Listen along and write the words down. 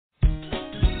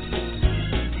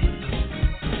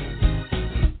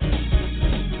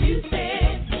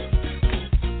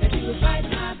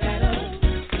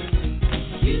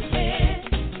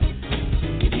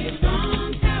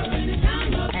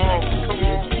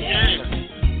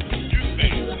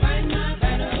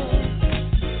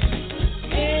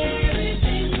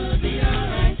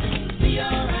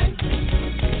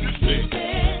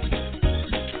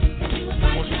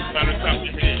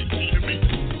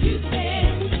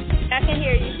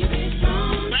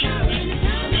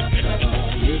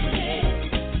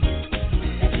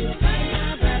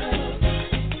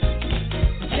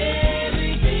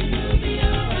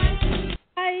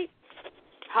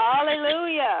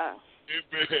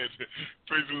Amen.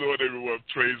 Praise the Lord, everyone.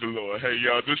 Praise the Lord. Hey,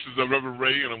 y'all, this is Reverend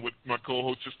Ray, and I'm with my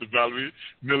co-host, Sister Valerie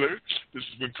Miller. This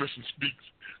has been Christian Speaks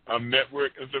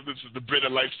Network, and so this is the Bread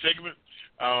of Life segment.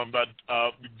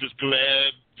 Just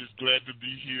glad to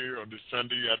be here on this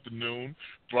Sunday afternoon,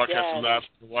 broadcasting live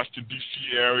from the Washington,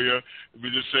 D.C. area.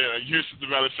 We just say, here's Sister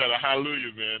Valerie said,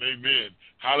 hallelujah, man. Amen.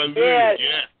 Hallelujah.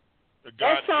 Yeah.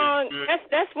 That song,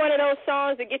 that's one of those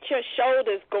songs that get your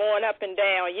shoulders going up and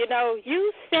down. You know,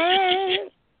 you said.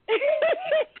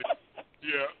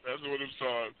 Yeah, that's one of them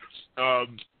songs.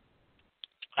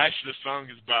 Actually, the song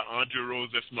is by Andrea Rose.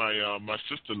 That's my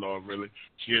sister-in-law, really.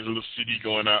 She has a little CD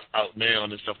going out now and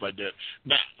stuff like that.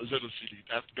 Not a little CD.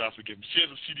 God forgive me. She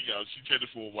has a CD out. She's had it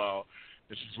for a while,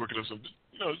 and she's working on some,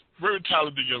 very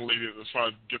talented young lady as far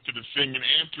as gifted in singing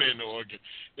and playing the organ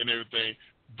and everything.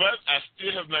 But I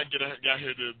still have not got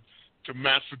her to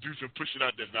mass produce and push it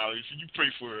out there, Valerie. So you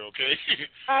pray for her, okay?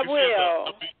 I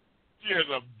will. She has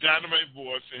a dynamite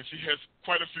voice, and she has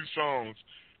quite a few songs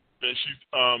that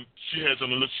she has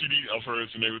on a little CD of hers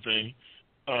and everything,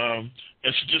 and I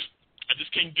just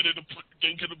can't get her to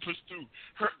push through.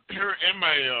 Her and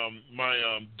my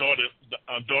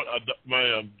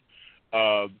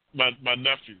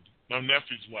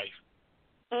nephew's wife.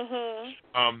 Mm-hmm.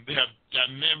 They have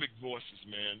dynamic voices,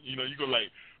 man. You go like,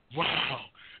 wow,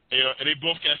 and they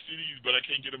both got CDs, but I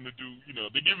can't get them to do.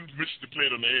 They give them permission to play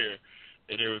it on the air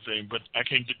and everything, but I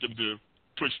can't get them to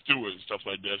push through it and stuff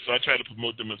like that. So I try to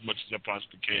promote them as much as I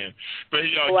possibly can. But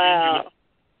hey, y'all,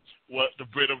 the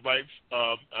Bread of Life.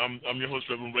 I'm your host,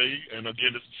 Reverend Ray, and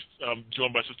again, this is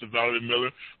joined by Sister Valerie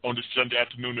Miller on this Sunday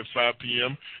afternoon at 5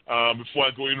 p.m. Before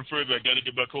I go any further, I got to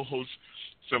give my co-host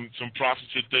some props and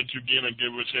say thank you again and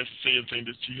give her a chance to say anything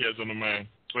that she has on her mind.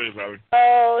 Go ahead, Valerie.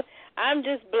 Oh, I'm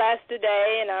just blessed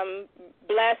today, and I'm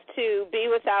blessed to be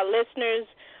with our listeners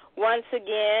once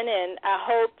again, and I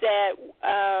hope that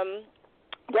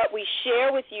what we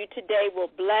share with you today will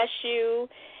bless you,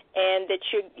 and that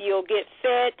you'll get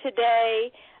fed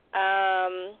today,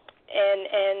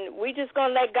 and we just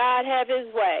going to let God have his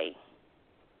way.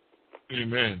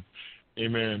 Amen.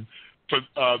 Amen. For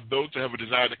those that have a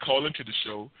desire to call into the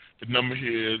show, the number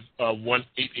here is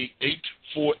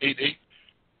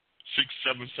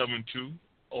 1-888-488-6772,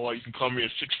 or you can call me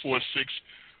at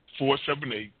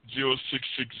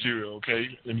 646-478-0660, okay?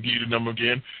 Let me give you the number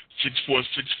again,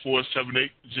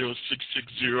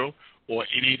 646-478-0660, or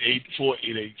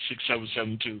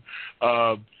 888-488-6772.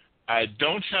 I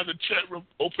don't have the chat room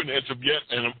open as of yet,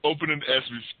 and I'm opening as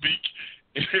we speak.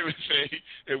 And everything.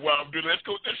 And while I'm doing that,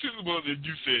 let's see what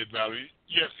you said, Valerie.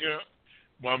 Yes, yeah.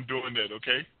 While I'm doing that,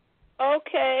 okay?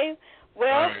 Okay.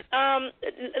 Well, right.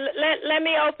 let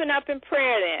me open up in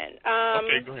prayer then.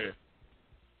 Okay, go ahead.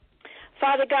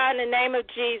 Father God, in the name of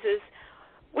Jesus,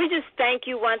 we just thank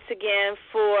you once again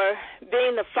for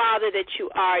being the Father that you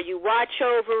are. You watch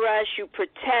over us, you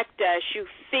protect us, you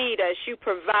feed us, you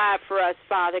provide for us,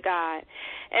 Father God.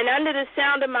 And under the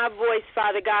sound of my voice,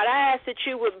 Father God, I ask that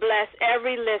you would bless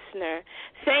every listener.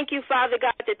 Thank you, Father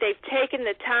God, that they've taken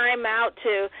the time out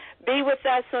to be with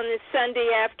us on this Sunday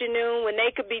afternoon when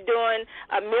they could be doing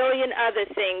a million other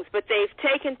things, but they've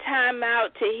taken time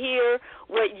out to hear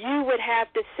what you would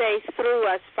have to say through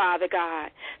us, Father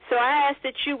God. So I ask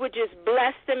that you would just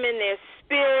bless them in their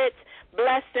spirits,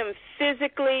 bless them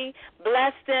physically,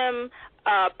 bless them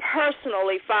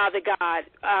personally, Father God,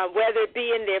 whether it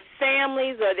be in their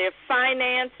families or their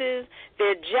finances,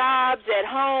 their jobs at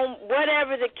home,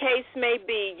 whatever the case may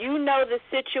be. You know the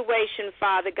situation,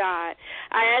 Father God.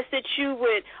 I ask that you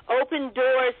would open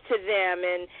doors to them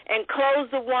and close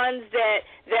the ones that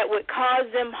would cause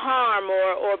them harm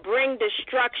or bring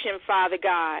destruction, Father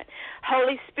God.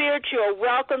 Holy Spirit, you are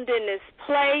welcomed in this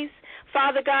place.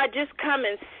 Father God, just come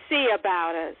and see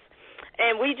about us.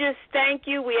 And we just thank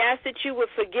you. We ask that you would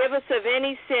forgive us of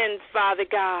any sins, Father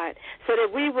God, so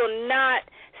that we will not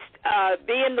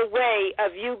be in the way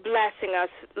of you blessing us,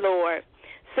 Lord.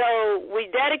 So we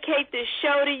dedicate this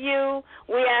show to you.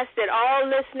 We ask that all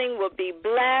listening will be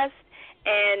blessed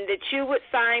and that you would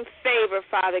find favor,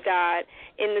 Father God,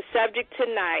 in the subject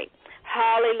tonight.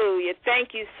 Hallelujah.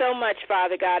 Thank you so much,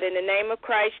 Father God. In the name of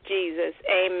Christ Jesus,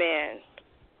 amen.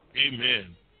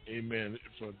 Amen. Amen.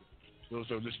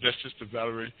 That's Sister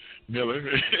Valerie Miller,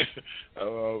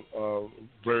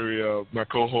 my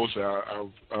co-host.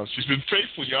 She's been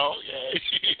faithful, y'all. Yay.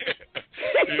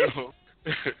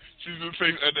 She's been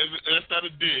faithful. And that's not a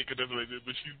dig,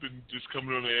 but she's been just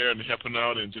coming on the air and helping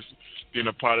out and just being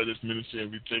a part of this ministry.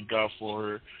 And we thank God for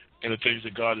her and the things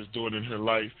that God is doing in her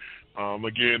life.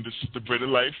 Again, this is the Bread of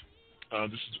Life.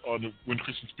 This is on the When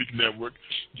Christians Speak Network.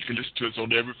 You can listen to us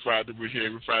on every Friday. We're here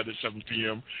every Friday at 7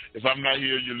 p.m. If I'm not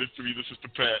here, you listen to either Sister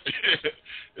Pat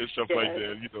and stuff like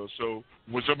that, So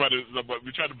when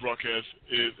we try to broadcast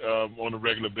it on a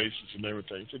regular basis and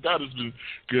everything. So God has been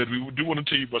good. We do want to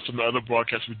tell you about some of the other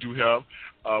broadcasts we do have.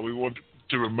 We want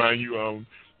to remind you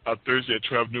Thursday at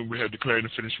 12 noon, we have Declaring the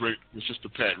Finished Work with Sister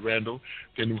Pat Randall.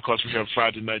 Then, of course, we have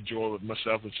Friday Night Joy with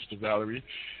myself and Sister Valerie.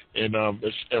 And on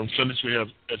Sundays, we have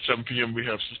at 7 p.m., we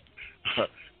have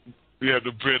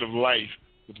the Bread of Life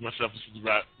with myself and Sister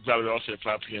Valerie also at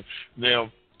 5 p.m.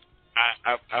 Now,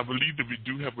 I believe that we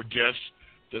do have a guest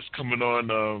that's coming on.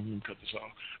 Let me cut this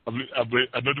off.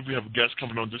 I know that we have a guest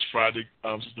coming on this Friday,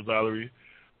 Sister Valerie.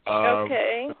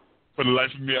 Okay. For the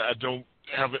life of me, I don't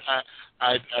have it.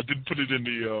 I didn't put it in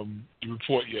the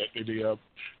report yet, the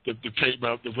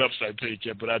website page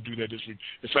yet, but I'll do that this week.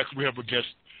 In fact, we have a guest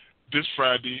this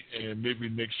Friday and maybe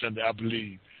next Sunday, I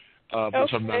believe.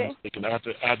 If I'm not mistaken. I have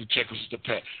to check with Sister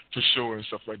Pat for sure and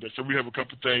stuff like that. So we have a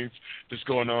couple of things that's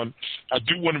going on. I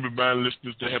do want to remind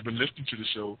listeners that have been listening to the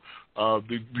show,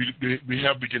 we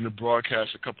have begun to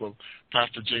broadcast a couple of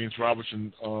Pastor James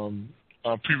Robertson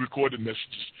pre-recorded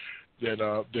messages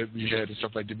that we had and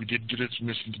stuff like that. We didn't get his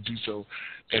permission to do so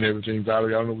and everything.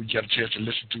 Valerie, I don't know if we got a chance to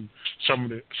listen to some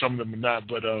of them or not,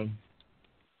 but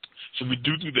so we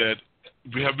do that.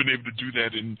 We have been able to do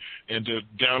that and to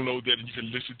download that, and you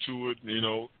can listen to it.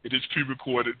 It is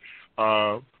pre-recorded.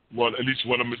 Well, at least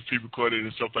one of them is pre-recorded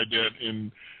and stuff like that.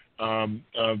 And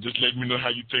just let me know how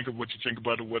you think of what you think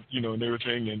about it, and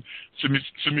everything, and send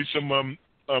me some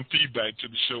feedback to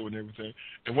the show and everything.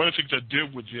 And one of the things I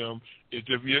did with them is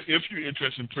that if you're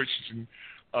interested in purchasing,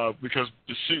 because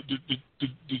the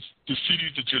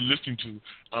CDs that you're listening to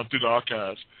through the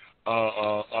archives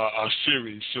are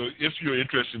series. So if you're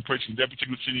interested in purchasing that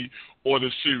particular CD or the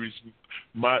series,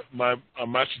 my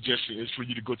suggestion is for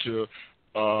you to go to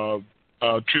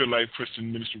Tree of Life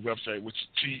Christian Ministry website, which is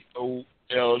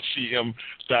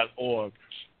TOLCM.org,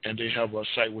 and they have a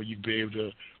site where you'll be able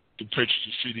to purchase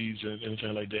the CDs and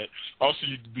anything like that. Also,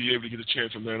 you'll be able to get a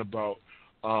chance to learn about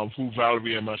who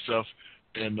Valerie and myself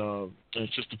and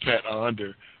Sister Pat are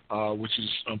under, which is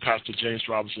Pastor James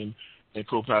Robinson and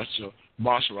co-pastor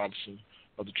Marsha Robinson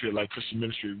of the Tree of Life Christian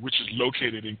Ministry, which is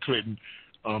located in Clinton,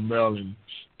 Maryland,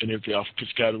 and everything off of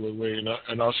Piscataway Way.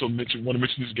 And also want to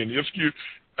mention this again. If you're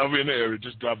ever in the area,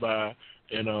 just drop by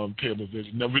and pay them a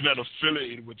visit. Now, we're not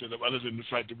affiliated with them other than the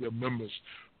fact that we're members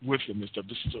with them and stuff.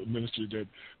 This is a ministry that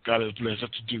God has blessed us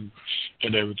to do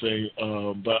and everything.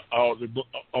 But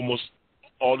almost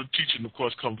all the teaching, of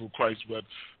course, comes from Christ, but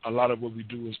a lot of what we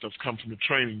do and stuff comes from the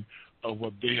training of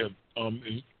what they have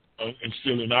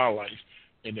instilled in our life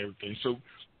and everything. So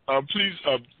please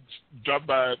drop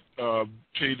by,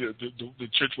 pay the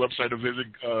church website a visit,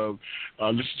 listen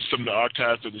to some of the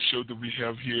archives of the show that we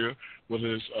have here,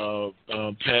 whether it's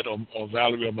Pat or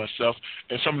Valerie or myself,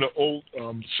 and some of the old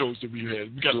shows that we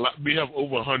had. We have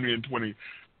over 120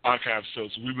 archive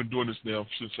shows. So we've been doing this now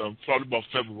since probably about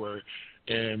February,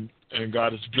 and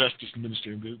God has blessed this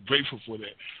ministry, and we're grateful for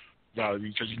that, Valerie,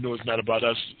 because it's not about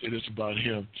us, it is about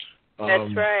Him.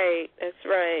 That's right.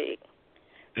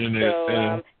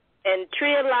 And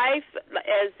Tree of Life,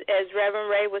 as Reverend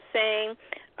Ray was saying,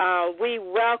 we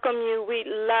welcome you. We'd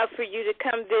love for you to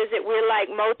come visit. We're like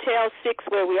Motel 6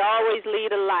 where we always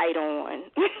leave a light on.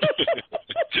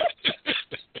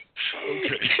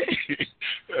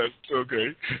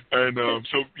 Okay. And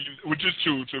so we're just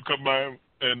to come by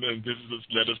and visit us,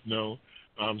 let us know,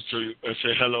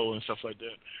 say hello and stuff like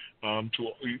that.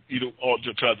 To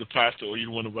the pastor or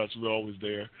either one of us, we're always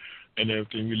there and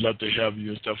everything. We love to have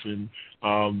you and stuff. And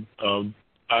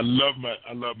I love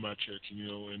my church,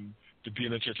 and to be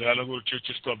in a church. I don't go to church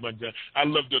just stuff like that. I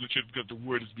love going to church because the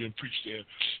word is being preached there.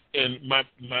 And my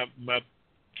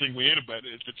thing with anybody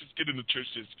is to just get in the church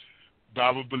that's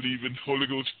Bible believing, Holy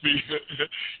Ghost fear.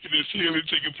 There's healing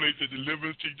taking place, there's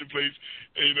deliverance taking place,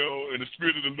 and the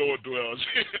Spirit of the Lord dwells.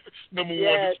 Number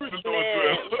one, the Spirit of the Lord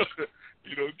dwells.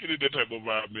 Get in that type of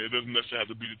environment. It doesn't necessarily have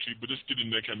to be the truth, but just get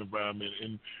in that kind of environment.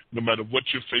 And no matter what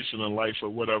you're facing in life or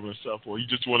whatever and stuff, or you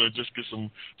just want to just get some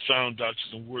sound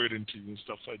doctrine, some word into you and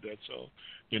stuff like that. So,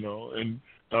 and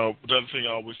the other thing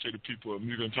I always say to people, and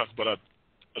we're going to talk about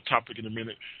a topic in a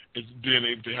minute, is being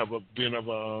able to have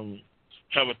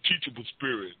a teachable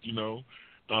spirit,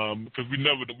 because we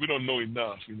don't know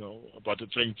enough, about the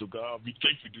things of God. We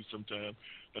think we do sometimes,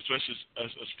 especially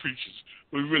as preachers.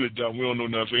 We really don't. We don't know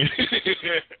nothing.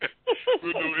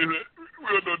 we don't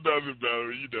know nothing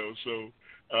about it, So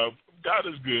God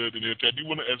is good, and I do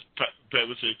want to, as Pat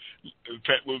would say,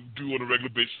 Pat will do on a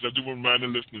regular basis. I do want to remind the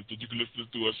listeners that you can listen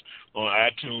to us on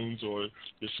iTunes or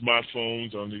your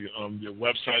smartphones, on your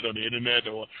website, on the internet,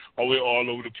 or we're all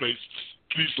over the place.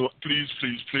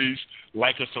 Please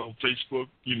like us on Facebook.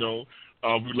 You know,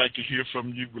 we'd like to hear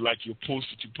from you. We'd like your posts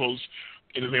that you post.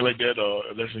 Anything like that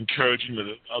that's encouraging, that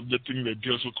uplifting, that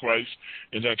deals with Christ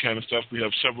and that kind of stuff. We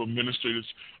have several administrators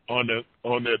on the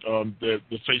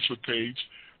Facebook page,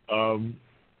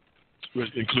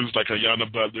 which includes like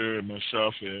Ayana Butler and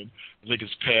myself, and I think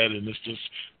it's Pat, and it's just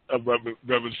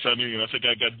Reverend Sunny, and I think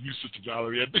I got you, Sister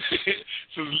Valerie.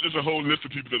 So there's a whole list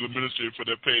of people that are administrated for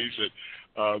their page that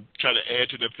try to add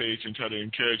to their page and try to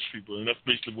encourage people, and that's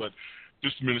basically what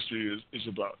this ministry is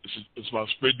about. It's about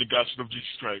spreading the gospel of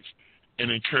Jesus Christ and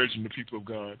encouraging the people of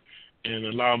God, and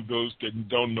allowing those that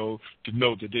don't know to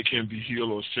know that they can be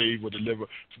healed or saved or delivered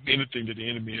from anything that the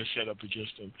enemy has set up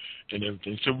against them and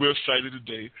everything. So we're excited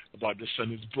today about this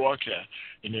Sunday's broadcast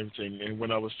and everything. And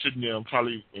when I was sitting there,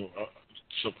 probably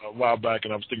a while back,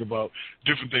 and I was thinking about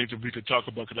different things that we could talk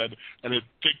about, because I knew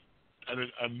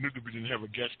that we didn't have a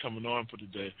guest coming on for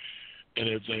today and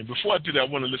everything. Before I did that,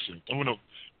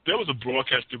 there was a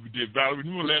broadcast that we did. Valerie,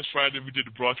 remember last Friday we did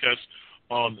the broadcast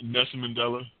on Nelson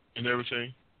Mandela and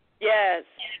everything? Yes.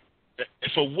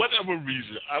 For whatever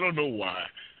reason, I don't know why,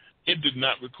 it did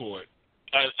not record.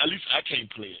 At least I can't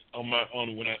play it on my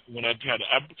own when I try to.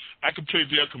 I could play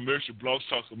their commercial, Blog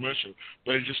Talk commercial,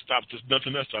 but it just stopped. There's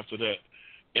nothing else after that.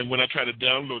 And when I try to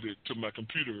download it to my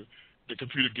computer, the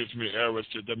computer gives me an error,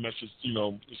 said that message,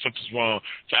 something's wrong.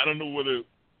 So I don't know whether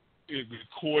it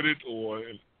recorded or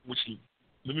which.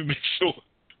 Let me make sure.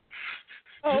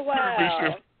 Oh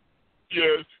wow.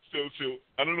 Yeah, so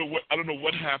I don't know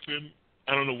what happened.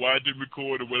 I don't know why I didn't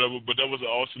record or whatever, but that was an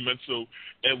awesome message. So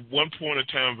at one point in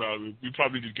time, Valerie, we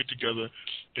probably need to get together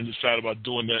and decide about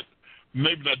doing that.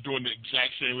 Maybe not doing the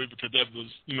exact same way, because that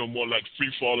was, more like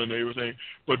free fall and everything,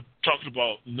 but talking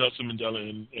about Nelson Mandela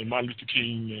and Martin Luther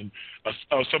King and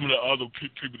some of the other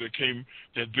people that came,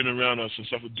 that had been around us and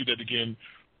stuff. We'll do that again.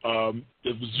 And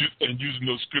using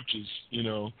those scriptures,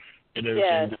 and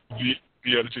everything.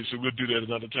 Yes. So we'll do that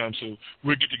another time. So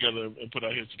we'll get together and put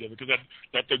our heads together, because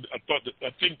I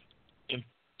think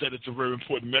that it's a very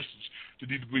important message to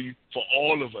need to be for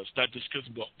all of us, not just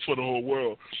but for the whole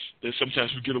world. That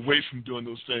sometimes we get away from doing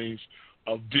those things,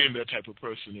 of being that type of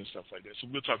person and stuff like that. So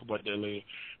we'll talk about that later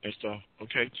and stuff.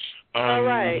 Okay. All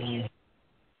right.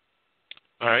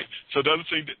 All right. So the other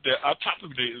thing that our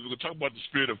topic today is we're going to talk about the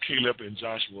spirit of Caleb and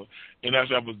Joshua. And as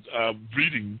I was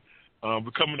reading,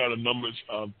 we're coming out of Numbers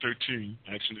 13,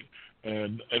 actually.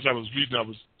 And as I was reading, I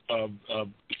was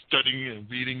studying and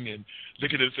reading and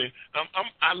looking at it, saying,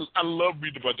 I love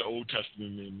reading about the Old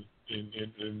Testament and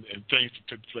things that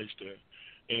took place there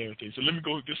and everything. So let me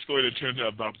just go ahead and turn to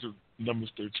our Bible to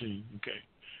Numbers 13, okay?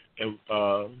 And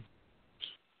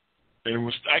we're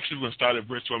going to start at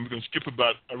verse 1. We're going to skip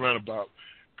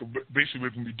basically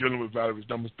we're going to be dealing with Valerie,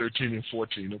 Numbers 13 and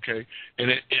 14, okay? And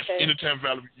if anytime,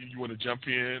 Valerie, you want to jump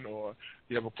in or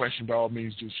you have a question, by all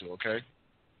means do so, okay?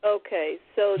 Okay,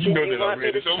 so do you want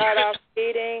me to start off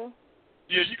reading?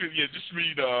 Yeah, you can. Yeah, just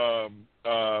read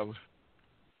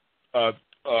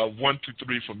 1, 2,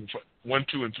 3 for me. 1,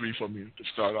 2, and 3 for me to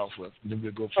start off with, and then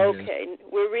we'll go from there. Okay,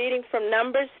 we're reading from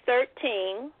Numbers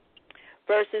 13,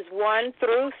 verses 1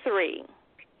 through 3.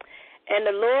 And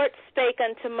the Lord spake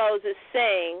unto Moses,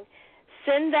 saying,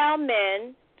 Send thou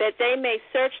men, that they may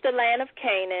search the land of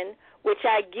Canaan, which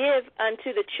I give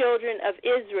unto the children of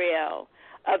Israel.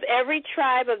 Of every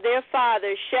tribe of their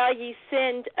fathers shall ye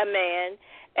send a man,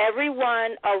 every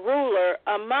one a ruler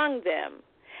among them.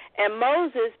 And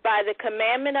Moses, by the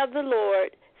commandment of the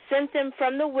Lord, sent them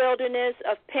from the wilderness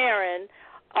of Paran.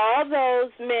 All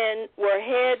those men were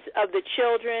heads of the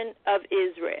children of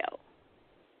Israel.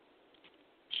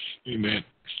 Amen.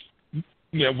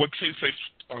 Yeah, what takes place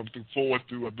forward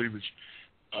through, I believe it's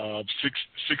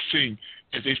 16,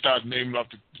 as they start naming off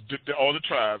all the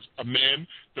tribes, a man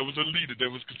that was a leader, that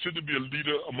was considered to be a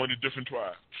leader among the different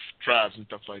tribes and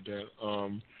stuff like that,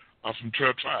 from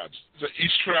 12 tribes. So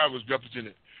each tribe was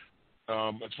represented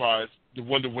as far as the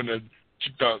one that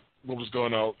checked out what was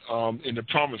going on in the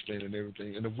promised land and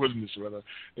everything, in the wilderness rather,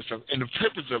 and stuff. And the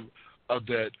purpose of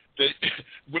that,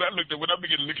 when I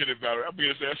began to look at it, Valerie, I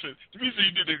began to say, I said, the reason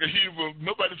he did it, because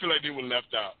nobody feel like they were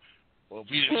left out. Well,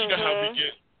 you know how we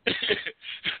get.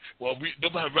 Well,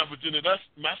 nobody represented us,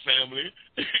 my family.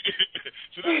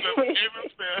 So that's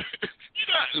every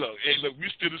family. Look, we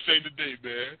still the same today,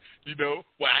 man.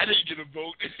 Well, I didn't get a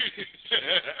vote.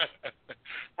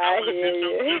 I hear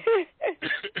you.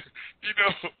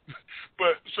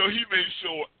 But so he made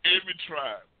sure every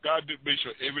tribe to make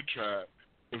sure every tribe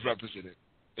was represented.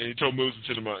 And he told Moses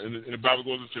to send them out. And the Bible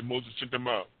goes and said Moses sent them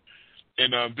out.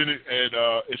 And then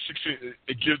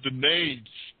it gives the names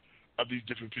of these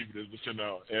different people that were sent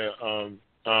out.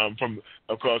 From,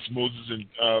 of course, Moses and,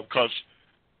 of course,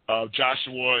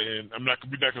 Joshua, and we're not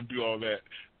going to do all that,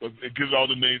 but it gives all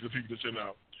the names of people to send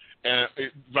out. And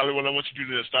Valerie, what I want you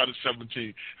to do is start at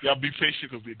 17. Y'all be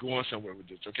patient because we're going somewhere with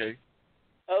this, okay?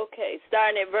 Okay,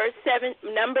 starting at verse 7,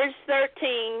 Numbers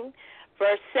 13,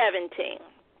 verse 17.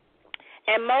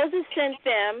 And Moses sent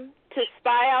them to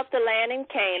spy out the land in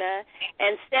Canaan,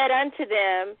 and said unto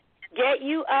them, Get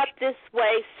you up this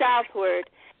way southward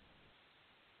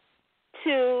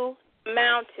to the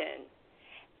mountain,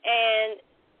 and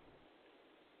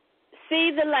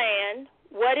see the land,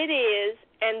 what it is,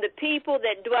 and the people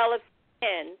that dwelleth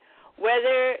in,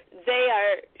 whether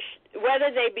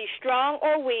they be strong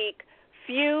or weak,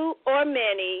 few or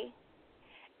many,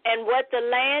 and what the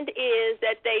land is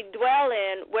that they dwell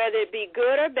in, whether it be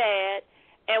good or bad,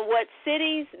 and what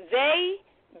cities they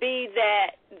be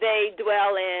that they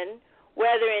dwell in,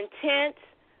 whether in tents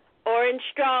or in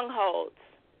strongholds,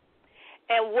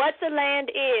 and what the land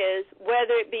is,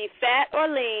 whether it be fat or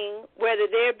lean, whether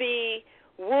there be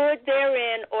wood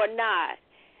therein or not.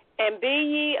 And be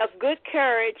ye of good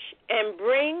courage, and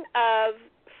bring of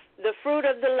the fruit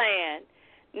of the land.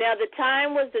 Now the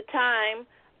time was the time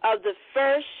of the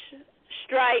first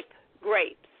stripe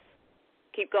grapes.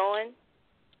 Keep going?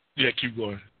 Yeah, keep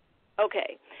going.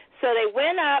 Okay. So they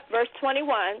went up, verse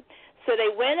 21, so they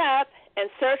went up and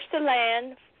searched the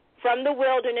land from the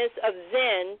wilderness of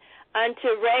Zin unto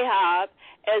Rahab,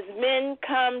 as men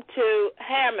come to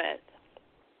Hamath.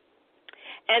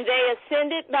 And they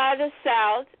ascended by the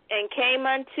south and came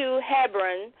unto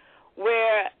Hebron,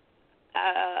 where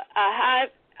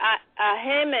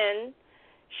Ahiman,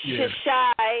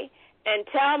 Shishai, and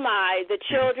Talmai, the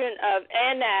children of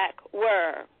Anak,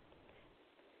 were.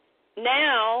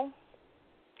 Now,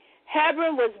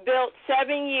 Hebron was built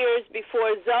 7 years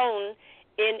before Zon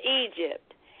in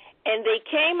Egypt. And they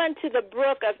came unto the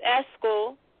brook of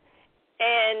Eshcol,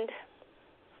 and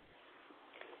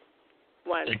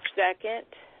one second.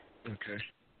 Okay.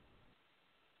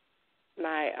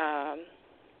 My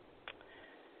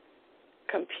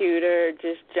computer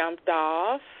just jumped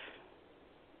off.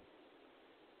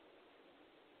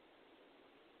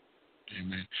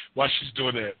 Amen. While she's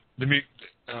doing that, let me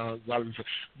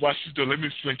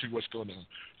explain to you what's going on.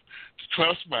 The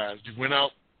 12 spies, they went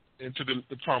out into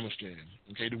the promised land.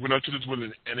 Okay, they went out to this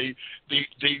wilderness, and they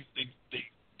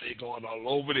going all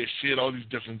over. They said all these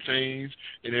different things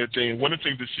and everything. And one of the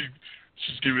things that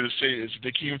she's getting ready to say is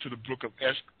they came to the brook of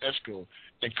Eshcol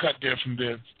and cut down from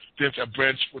there a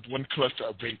branch with one cluster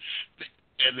of grapes,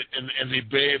 and they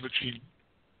bare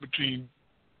between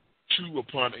two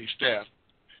upon a staff,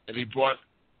 and they brought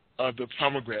the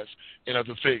pomegranates and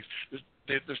other figs.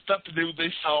 The stuff that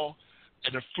they saw,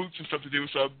 and the fruits and stuff that they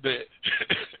saw, that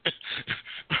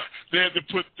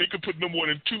they could put no more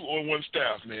than two on one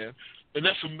staff, man. And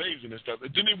that's amazing and stuff.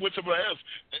 And then they went somewhere else,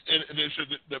 and they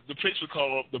said that the place was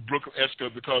called the brook of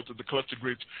Eshcol because of the cluster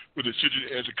grapes with the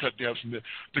children as it cut down from there.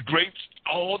 The grapes,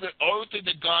 all the thing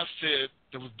that God said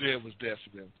that was there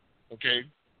for them. Okay.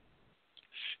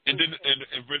 And then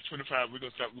in verse 25, we're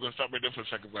gonna stop right there for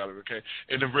a second, Valerie. Okay.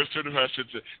 And in verse 25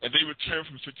 says, and they returned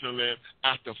from searching the land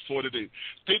after 40 days.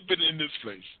 They've been in this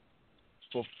place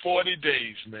for 40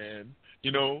 days, man.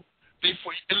 You know. With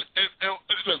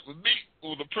me,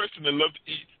 or the person that loved to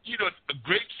eat,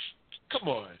 grapes, come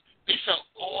on. They saw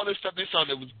all this stuff. They saw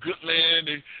there was good land.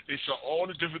 They saw all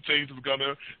the different things that were going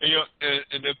on.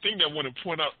 And the thing that I want to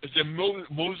point out is that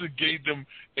Moses gave them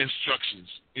instructions,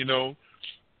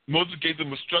 Moses gave them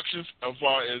instructions as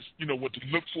far as, what to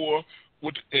look for,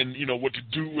 what to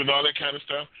do and all that kind of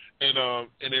stuff and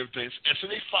everything. And so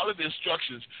they followed the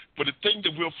instructions. But the thing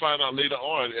that we'll find out later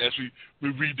on as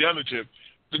we read down the tip,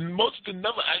 Moses did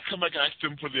never come back and ask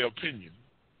them for their opinion.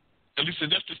 At least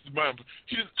that's just the mind.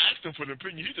 He didn't ask them for their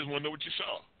opinion. He just want to know what you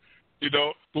saw.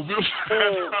 But we'll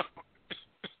find out.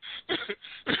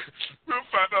 We'll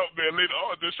find out, man, later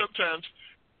on that sometimes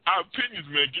our opinions,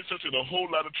 man, gets us in a whole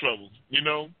lot of trouble.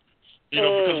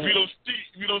 Because we don't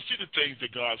see the things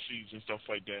that God sees and stuff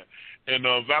like that. And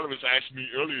Valerie asked me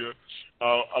earlier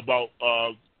about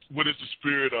what is the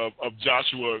spirit of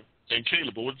Joshua and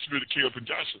Caleb, or what the spirit of Caleb and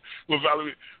Joshua. Well,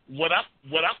 Valerie, what I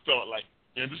felt like,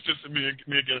 and this is just me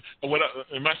again,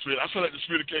 in my spirit, I felt like the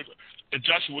spirit of Caleb and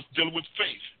Joshua was dealing with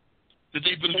faith, that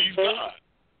they believed God,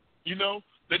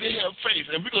 that they have faith,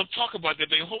 and we're going to talk about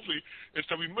that. They hopefully, and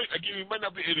so we might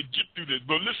not be able to get through this,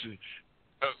 but listen,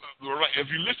 right? If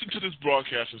you listen to this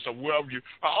broadcast and so wherever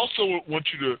I also want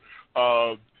you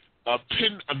to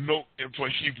pen a note in for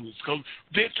Hebrews, because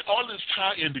they all this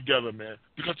tie in together, man,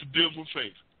 because it deals with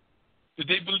faith. That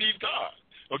they believe God.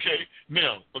 Okay,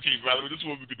 now, Valerie, this is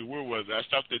what we could do. Where was I? I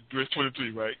stopped at verse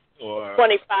 23, right? Or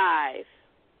 25.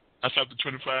 I stopped at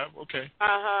 25. Okay.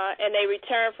 And they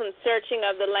returned from searching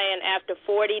of the land after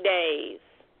 40 days.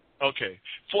 Okay,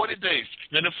 40 days.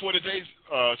 Now, the 40 days,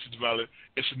 Sister Valerie,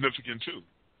 is significant too.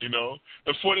 You know,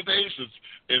 the 40 days is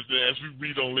as we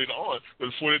read on later on. But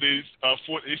the 40 days,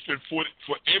 they spent 40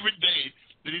 for every day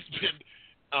that he spent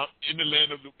in the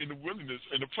land in the wilderness,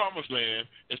 in the promised land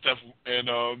and stuff. And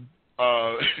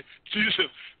Jesus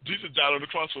died on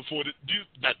the cross for 40.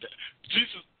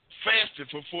 Jesus fasted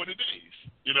for 40 days.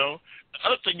 You know, the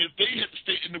other thing is they had to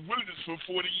stay in the wilderness for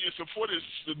 40 years. So 40 is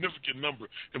a significant number,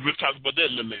 and we'll talk about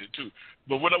that a little later too.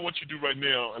 But what I want you to do right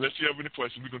now, unless you have any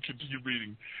questions, we're gonna continue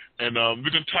reading, and we're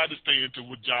gonna tie this thing into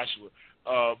with Joshua.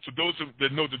 For those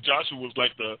that know that Joshua was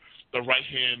like the right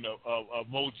hand of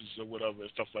Moses or whatever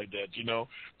and stuff like that. You know,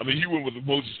 I mean, he went with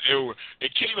Moses' era, and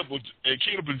Caleb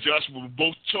and Joshua were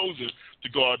both chosen to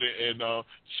go out there and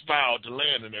spy out the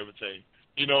land and everything.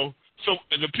 You know. So,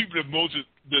 and the people that Moses,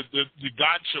 the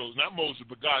God chose, not Moses,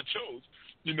 but God chose,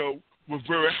 you know, were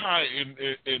very high in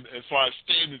as far as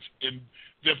standards in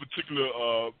their particular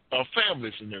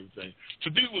families and everything. So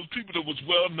these were people that was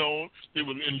well known. They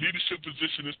were in leadership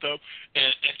position and stuff. And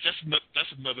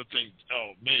that's another thing.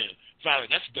 Oh man, sorry,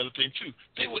 that's another thing too.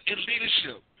 They were in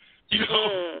leadership. You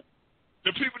know,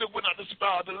 the people that went out to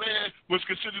spy out the land was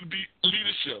considered to be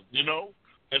leadership. You know.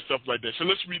 And stuff like that. So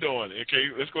let's read on, okay?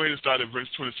 Let's go ahead and start at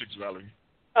verse 26, Valerie.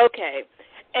 Okay.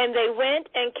 And they went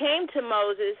and came to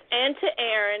Moses and to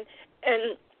Aaron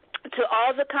and to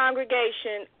all the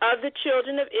congregation of the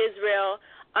children of Israel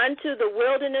unto the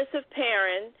wilderness of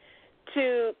Paran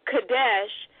to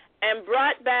Kadesh, and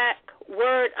brought back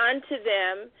word unto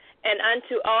them and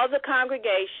unto all the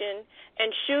congregation,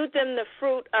 and shewed them the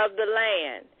fruit of the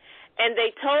land. And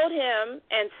they told him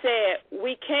and said,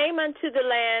 We came unto the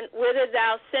land whither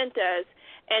thou sent us,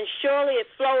 and surely it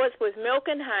floweth with milk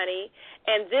and honey,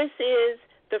 and this is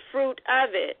the fruit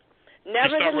of it.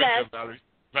 Nevertheless, stop right there,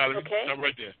 Valerie. Okay. Stop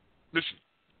right there. Listen,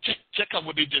 check out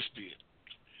what they just did.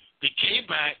 They came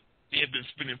back. They had been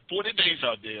spending 40 days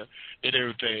out there and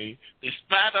everything. They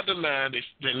spied out the land. They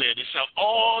saw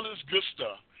all this good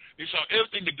stuff. They saw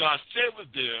everything that God said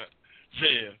was there.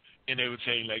 And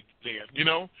everything like there, you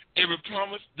know, every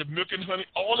promise, the milk and honey,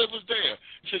 all that was there.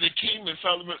 So they came and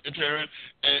Solomon and Aaron,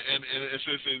 and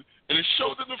it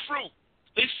showed them the fruit.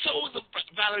 They showed the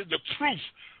proof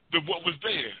of what was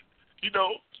there. You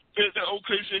know, the old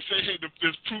crazy they say, hey,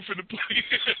 there's proof in the pudding.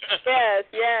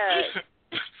 Yes.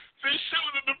 They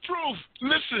showed them the proof.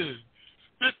 Listen,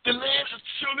 the land is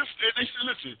surely. They said,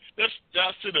 listen, that's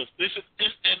God sent us. They said,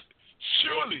 and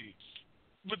surely,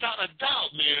 without a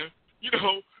doubt, man, you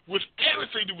know. With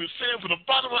everything that we're saying from the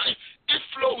bottom line, it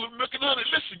flows with milk and honey.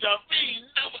 Listen, y'all, we ain't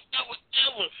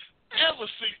ever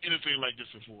seen anything like this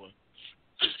before.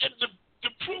 And to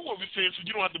prove what we're saying, so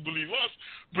you don't have to believe us,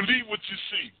 believe what you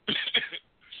see.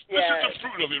 This is the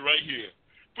fruit of it right here.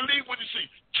 Believe what you see.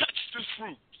 Touch this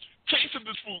fruit. Taste of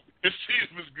this fruit and see if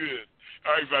it's good.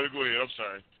 All right, Valerie, go ahead. I'm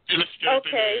sorry.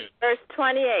 Okay, verse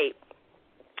 28.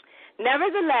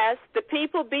 Nevertheless, the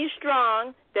people be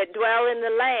strong that dwell in the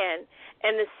land,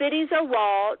 and the cities are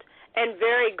walled and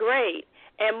very great.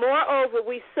 And moreover,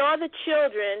 we saw the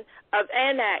children of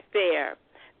Anak there.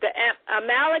 The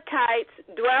Amalekites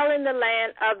dwell in the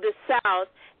land of the south,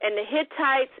 and the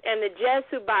Hittites and the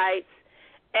Jebusites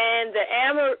and the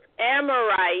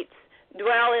Amorites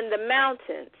dwell in the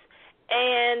mountains.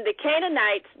 And the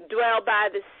Canaanites dwell by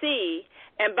the sea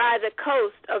and by the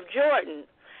coast of Jordan.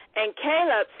 And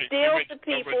Caleb steals the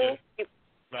people.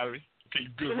 Valerie, okay,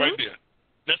 good, right there.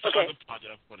 That's the other part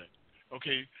that I put in.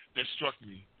 Okay, that struck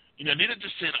me. You know, they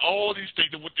just said all these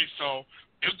things, what they saw,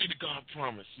 everything that God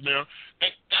promised. You know,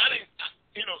 and God,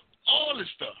 you know, all this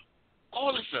stuff.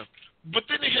 But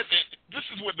then they had that. This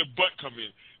is where the but come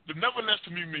in. The nevertheless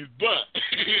to me means but.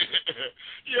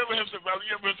 You ever have somebody?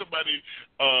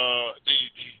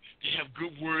 They have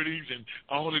good wordings and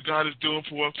all that God is doing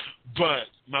for them, but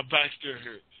my back still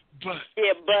hurts. But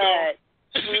but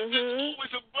there's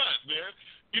always a but, man.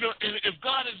 You know, and if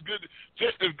God is good,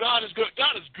 God is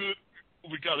good.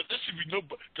 Regardless, there should be no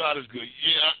but. God is good.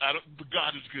 Yeah, but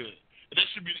God is good. And that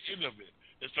should be the end of it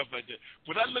and stuff like that.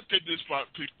 When I looked at this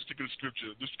particular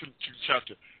scripture, this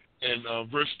chapter, and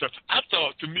verse stuff, I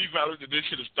thought, to me, Valerie, that they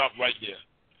should have stopped right there.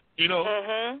 You know,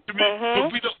 to me, but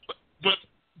we don't.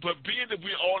 But being that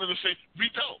we're all in the same,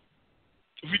 we don't.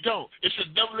 It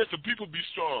says, nevertheless, the people be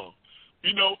strong.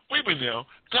 You know, wait a minute now.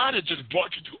 God had just brought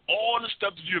you through all the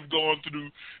stuff that you have gone through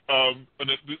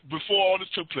before all this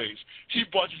took place. He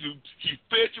brought you through. He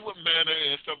fed you with manna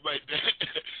and stuff like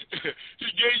that. He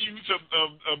gave you some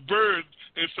birds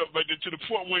and stuff like that to the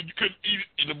point where you couldn't eat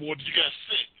it anymore. You got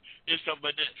sick and stuff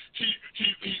like that. He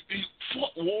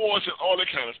fought wars and all that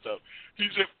kind of stuff.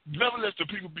 He said, nevertheless, the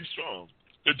people be strong.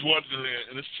 The dwell in the land,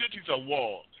 and the cities are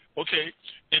walled. Okay,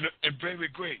 and very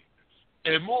great.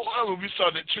 And moreover, we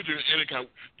saw that children of Anakim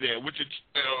there, which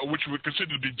were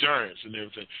considered to be giants and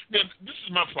everything. Now, this is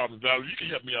my problem, Valerie. You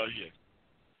can help me out here.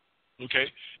 Okay?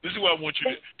 This is why I want you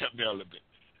to help me out a little bit.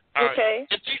 Okay.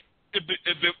 If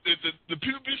the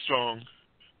people be strong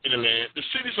in the land, the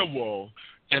cities are walled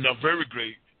and are very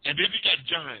great, and then you got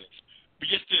giants. But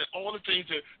yet all the things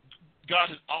that God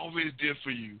has always did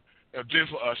for you, did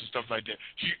for us and stuff like that.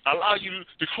 He allowed you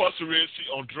to cross the Red Sea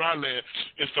on dry land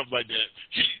and stuff like that.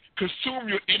 He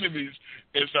consumed your enemies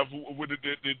and stuff when the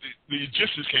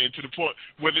Egyptians came to the point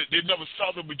where they never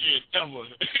saw them again, ever.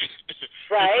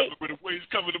 Right. With the waves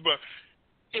covered above.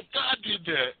 If God did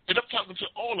that, and I'm talking to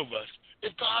all of us,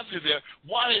 if God did that,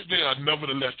 why is there a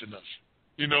nevertheless in us?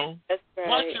 You know? That's right.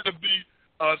 Why should it be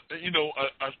a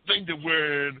thing that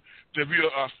we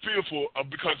are fearful of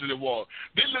because of the wall?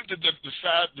 They looked at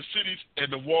the cities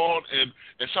and the wall and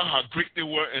saw how great they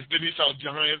were, and then they saw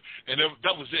giants, and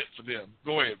that was it for them.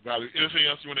 Go ahead, Valerie. Anything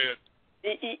else you want to add?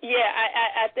 Yeah,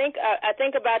 I think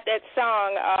about that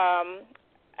song.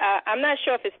 I'm not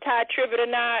sure if it's Ty Tribbett or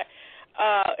not.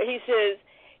 He says,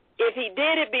 if he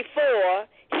did it before,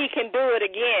 he can do it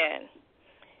again.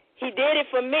 He did it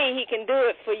for me, he can do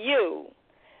it for you.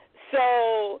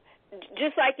 So,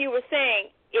 just like you were saying,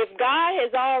 if God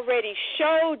has already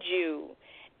showed you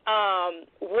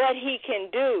what he can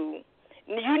do,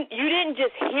 you didn't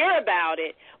just hear about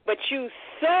it, but you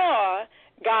saw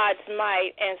God's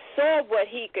might and saw what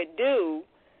he could do,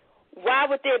 why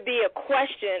would there be a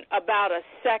question about a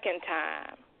second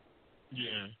time?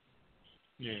 Yeah.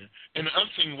 And the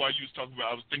other thing while you was talking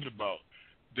about, I was thinking about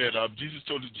that Jesus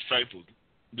told his disciples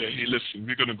that, hey, listen,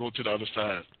 we're going to go to the other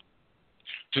side.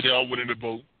 So they all went in the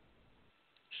boat.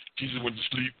 Jesus went to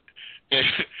sleep, and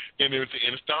everything,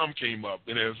 and the storm came up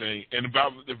and everything. And the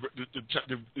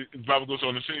Bible goes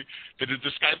on to say that the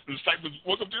disciples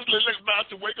woke up. Just let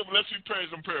Master wake up, lest we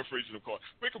perish. I'm paraphrasing, of course.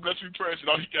 Wake up, lest we perish. And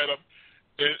all he got up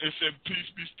and said,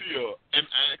 "Peace, be still." And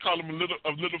I call him a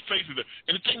little faith in it.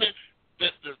 And the thing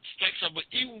that strikes up, but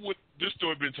even with this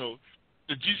story being told,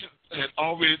 that Jesus had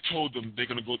already told them they're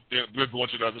going to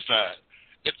the other side.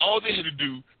 And all they had to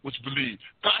do was believe.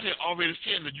 God had already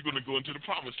said that you're going to go into the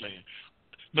promised land.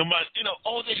 No matter,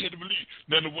 all they had to believe.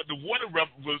 Now, what the warning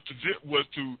was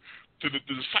to the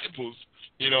disciples,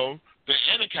 the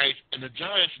Anakites and the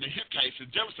giants and the Hittites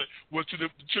and Jebusite was to the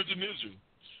children of Israel.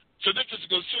 So that just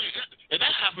goes to you, and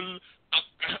that happened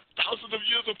thousands of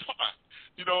years apart.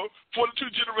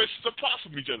 42 generations apart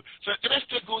from each other. So and that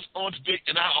still goes on today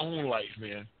in our own life,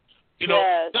 man.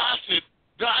 Yes.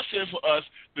 God said for us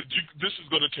that this is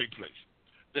going to take place.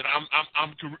 That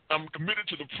I'm committed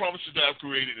to the promises that I've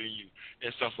created in you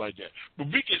and stuff like that. But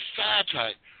we get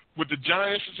sidetracked with the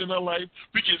giants in our life.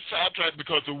 We get sidetracked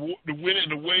because the wind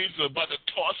and the waves are about to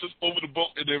toss us over the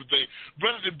boat and everything,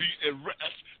 rather than be at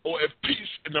rest or at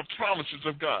peace in the promises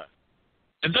of God.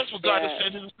 And that's what God is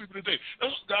saying to his people today.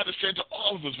 That's what God is saying to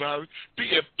all of us, Valerie. Be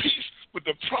at peace with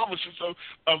the promises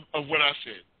of what I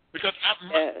said. Because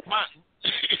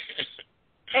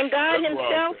and God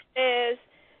himself says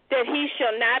that he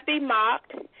shall not be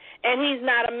mocked, and he's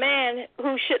not a man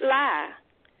who should lie.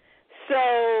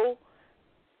 So,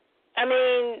 I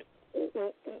mean,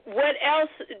 what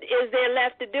else is there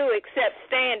left to do except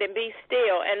stand and be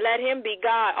still and let him be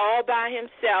God all by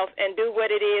himself and do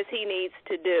what it is he needs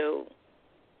to do?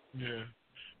 Yeah.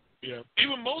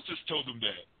 Even Moses told them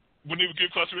that when they would get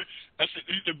across the river. I said,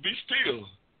 "Be still."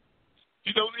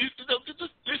 Just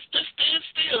stand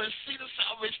still and see the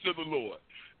salvation of the Lord.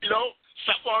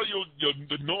 Stop all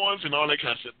the noise and all that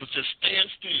kind of stuff, but just stand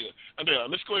still.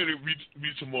 And let's go ahead and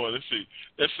read some more. Let's see.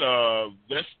 Let's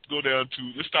go down to.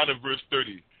 Let's start at verse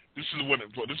 30. This is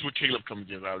what Caleb comes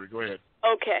in. Valerie, go ahead.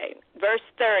 Okay, verse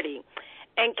 30.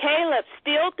 And Caleb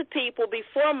stilled the people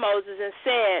before Moses and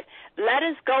said, "Let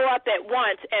us go up at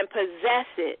once and possess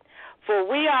it, for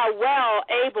we are well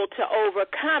able to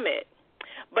overcome it."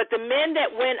 But the men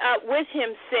that went up with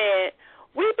him said,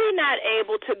 "We be not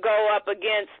able to go up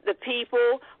against the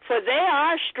people, for they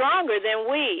are stronger than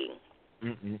we."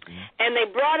 And they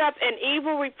brought up an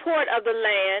evil report of the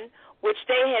land which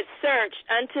they had searched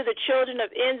unto the children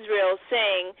of Israel,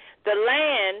 saying, "The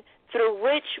land through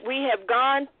which we have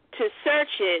gone to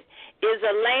search it, is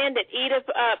a land that eateth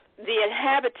up the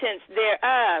inhabitants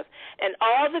thereof. And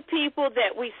all the people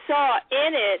that we saw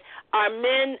in it are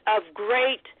men of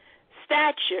great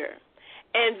stature.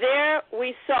 And there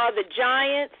we saw the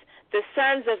giants, the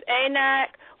sons of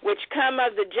Anak, which come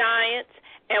of the giants,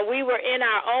 and we were in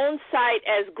our own sight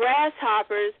as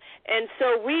grasshoppers, and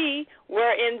so we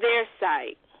were in their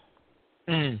sight.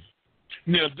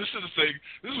 Now, this is the thing.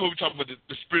 This is what we talk about.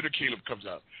 The spirit of Caleb comes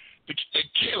out.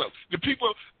 Caleb, the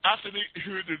people, after they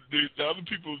heard the other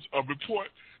people's report,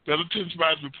 the other 10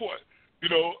 spies report,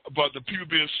 about the people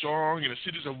being strong and the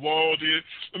cities are walled in.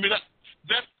 I mean,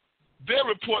 that their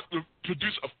report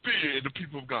produced a fear in the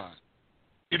people of God.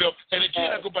 And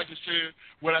again, I go back to saying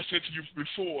what I said to you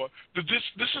before, that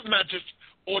this is not just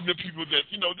ordinary people that,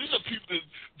 these are people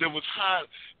that was high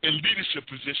in leadership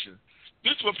position.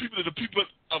 These were people that the people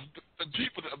of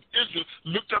Israel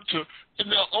looked up to in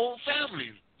their own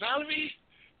families. You know what I mean?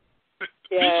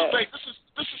 Yeah.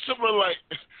 This is similar like,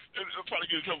 I'll probably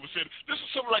get in trouble for saying it. This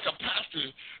is similar like a pastor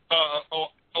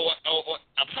or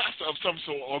a pastor of some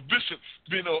sort, or a bishop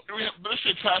being let's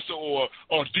say pastor or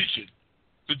deacon.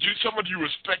 Somebody you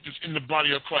respect is in the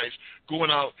body of Christ, going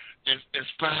out and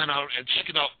spying out and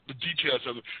checking out the details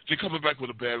of it. They're coming back with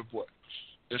a bad report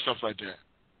and stuff like that.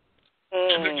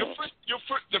 And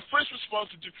the first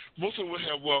response that most of them will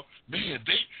have, well, man,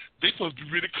 they supposed to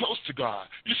be really close to God.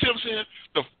 You see what I'm saying?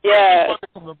 The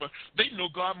first response, they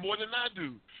know God more than I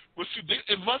do. Well, see,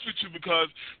 it must be true because,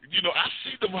 I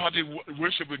see them how they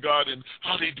worship with God and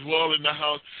how they dwell in the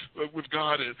house with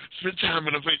God and spend time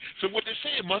in the faith. So what they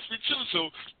say, it must be true. So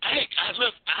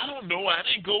I don't know. I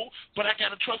didn't go, but I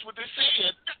got to trust what they're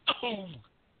saying. No.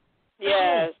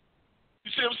 Yes.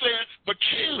 You see what I'm saying? But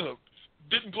Caleb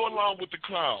didn't go along with the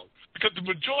crowd because the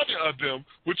majority of them,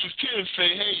 which was 10, say,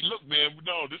 hey, look, man,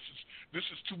 no, this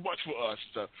is too much for us.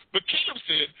 Stuff. But Caleb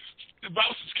said, the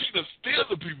Bible says Caleb steered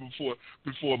the people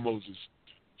before Moses.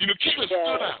 Caleb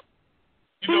stood out.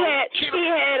 He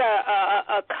had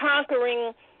a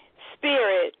conquering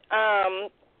spirit.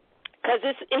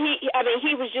 Because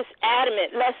he was just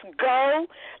adamant. Let's go.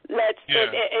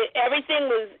 Everything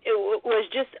was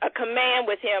just a command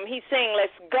with him. He's saying,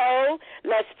 let's go,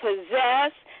 let's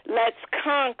possess, let's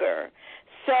conquer.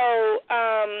 So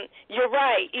you're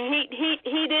right.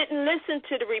 He didn't listen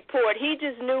to the report. He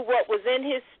just knew what was in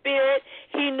his spirit.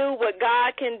 He knew what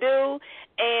God can do,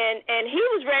 and he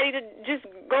was ready to just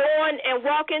go on and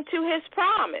walk into his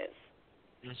promise.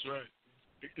 That's right.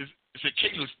 It said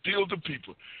Caleb steal the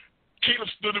people.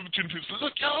 Caleb stood in between people and said,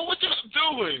 look, y'all, what y'all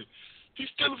doing? He's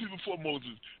stealing people before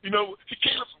Moses.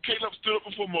 Caleb stood up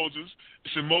before Moses. He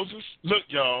said, Moses, look,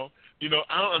 y'all,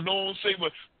 I don't say,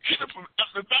 but Caleb,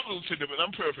 the Bible don't say that, but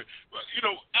I'm perfect. But,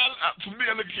 for me,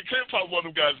 I look at Caleb, probably one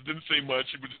of them guys that didn't say much.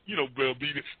 He was,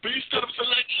 well-beaten. But he stood up and said,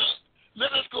 look, let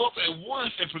us go up at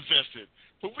once and possess it.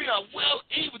 But we are well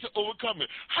able to overcome it.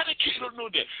 How did Caleb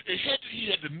know that? He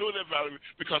had to know that value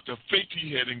because the faith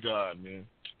he had in God, man.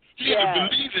 He had to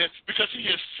believe that because he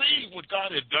had seen what God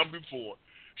had done before.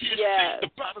 He had seen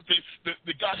the Bible thing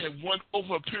that God had won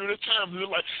over a period of time in his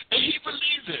life, and he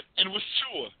believed it and was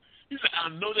sure. He said, I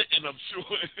know that and I'm sure.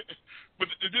 But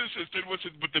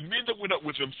the men that went up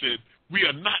with him said, we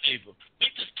are not able. They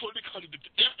just totally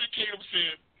contradicted everything Caleb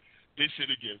said. They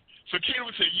said again. So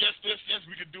Caleb said, yes,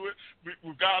 we can do it.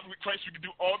 With God, with Christ, we can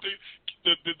do all things.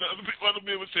 The other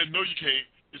men would say, no, you can't.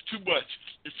 It's too much.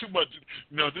 It's too much.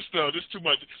 No, this is too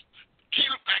much.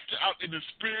 Caleb acted out in the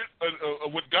spirit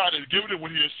of what God had given him,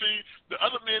 what he had seen. The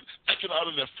other men acted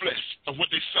out in their flesh of what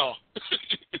they saw.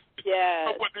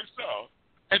 Of what they saw.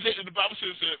 And then the Bible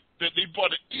says that they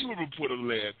brought an evil report of the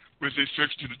land, which they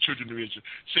searched to the children of Israel,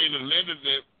 saying the land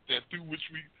that through which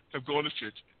we have gone to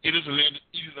search, it is a land that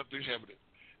eats up the inhabitant.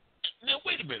 Now,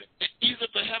 wait a minute. It eats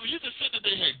up the inhabitant. You just said that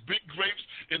they had big grapes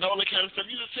and all that kind of stuff.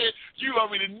 You just said you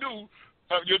already knew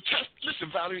your test. Listen,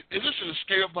 Valerie, is this a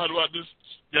scare about this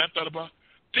that I thought about?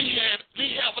 They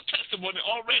have a testimony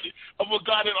already of what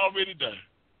God had already done.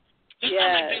 It's not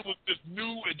like they were just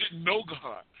new and didn't know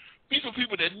God. These are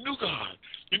people that knew God,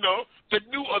 that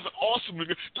knew of the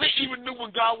awesomeness. They even knew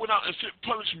when God went out and sent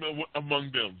punishment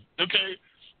among them, okay?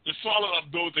 They swallowed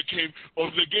up those that came, or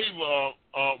they gave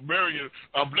Miriam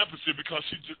leprosy because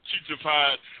she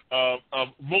defied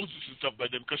Moses and stuff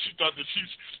like that because she thought that she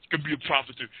could be a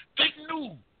prophet too. They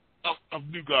knew of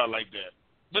new God like that,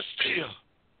 but still.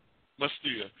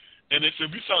 And they said,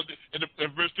 we saw, in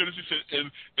verse 30, he said, and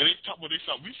they talked about they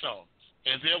saw,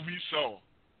 and there we saw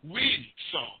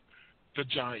the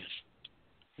giants.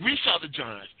 We saw the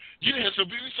giants. You didn't have to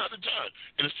be, we saw the giants.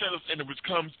 And it said, and it was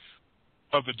comes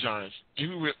of the giants, and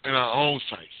we were in our own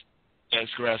sight. as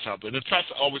grasshopper. And the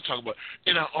pastor always talk about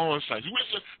in our own sight.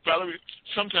 Valerie,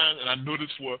 sometimes, and I know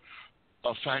this for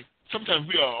a fact, sometimes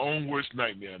we are our own worst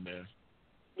nightmare, man.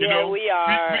 You know, we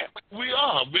are. We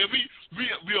are.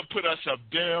 We'll put ourselves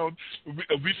down.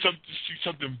 We see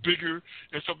something bigger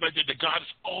and stuff like that God has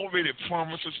already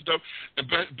promised us stuff. And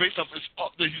based off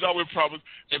He's already promised.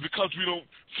 And because we don't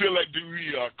feel like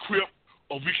we are equipped,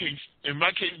 or we can, in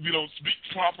my case, we don't speak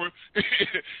proper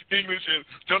English and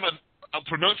don't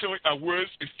pronunciate our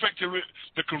words effectively,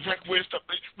 the correct way and stuff,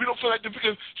 we don't feel like we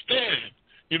can stand,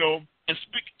 and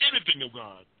speak anything of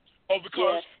God. Or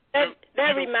because... Yeah.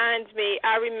 That reminds me,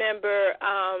 I remember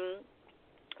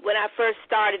when I first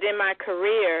started in my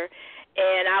career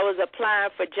and I was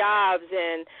applying for jobs,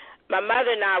 and my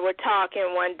mother and I were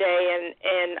talking one day, and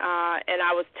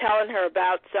I was telling her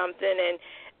about something,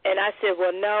 and I said,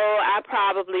 well, no, I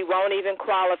probably won't even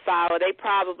qualify, or they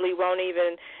probably won't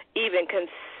even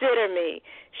consider me.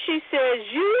 She says,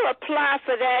 you apply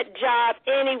for that job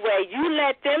anyway. You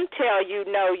let them tell you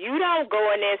no. You don't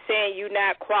go in there saying you're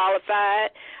not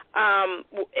qualified. And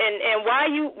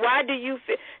why do you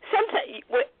feel sometimes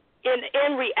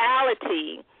in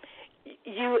reality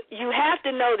you have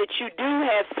to know that you do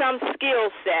have some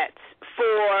skill sets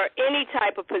for any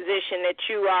type of position that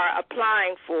you are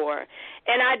applying for.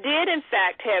 And I did in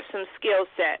fact have some skill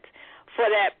sets for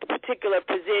that particular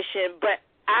position, but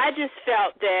I just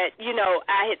felt that,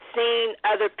 I had seen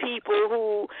other people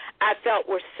who I felt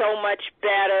were so much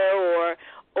better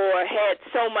or had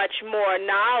so much more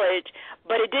knowledge,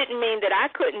 but it didn't mean that I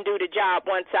couldn't do the job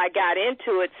once I got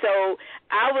into it. So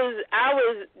I was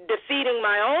defeating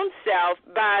my own self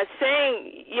by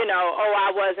saying,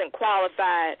 I wasn't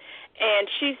qualified. And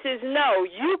she says, no,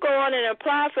 you go on and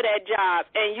apply for that job,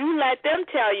 and you let them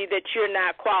tell you that you're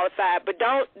not qualified, but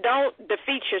don't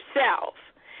defeat yourself.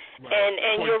 Right.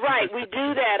 And you're right, we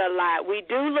do that a lot. We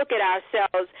do look at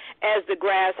ourselves as the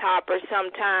grasshopper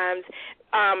sometimes,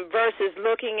 versus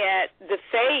looking at the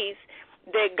faith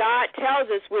that God tells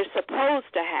us we're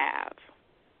supposed to have.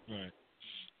 Right.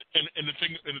 And the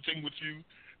thing with you,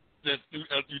 that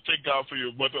you thank God for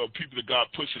your mother or people that God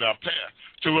puts in our path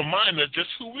to remind us just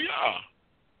who we are.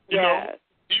 You know,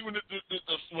 even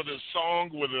whether a song,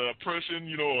 whether a person,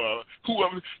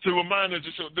 whoever, to remind us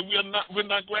just that we're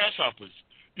not grasshoppers.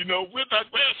 We're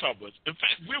not grasshoppers. In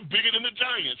fact, we're bigger than the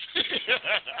giants.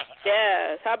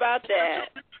 Yes, how about that?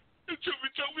 We're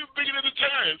bigger than the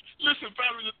giants. Listen,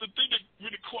 Valerie, the thing that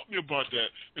really caught me about that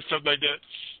and stuff like that,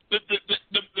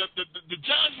 the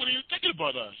giants weren't even thinking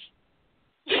about us.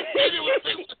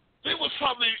 They was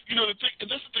probably, the thing,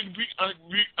 and that's the thing I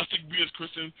think we as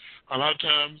Christians a lot of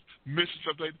times miss and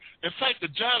stuff like that. In fact, the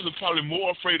giants are probably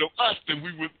more afraid of us than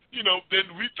we would,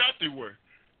 than we thought they were.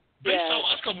 They saw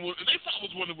us coming, and they thought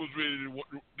was one that was ready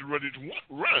to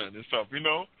run and stuff,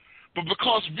 But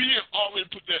because we had already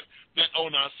put that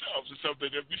on ourselves and stuff, that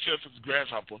we said it's a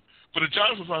grasshopper. But the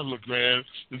giants were trying to look grand.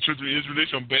 The children of Israel, they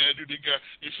some bad dude.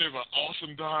 They serve an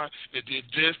awesome God. They did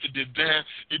this, they did that.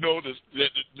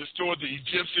 Destroyed the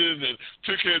Egyptians and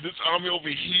took care of this army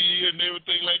over here and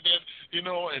everything like that. And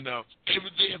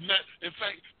they have not. In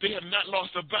fact, they have not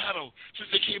lost a battle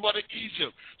since they came out of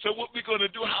Egypt. So what we're going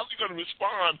to do? How are we going to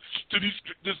respond to this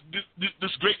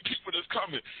great people that's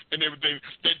coming and everything?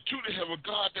 That truly have a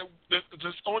God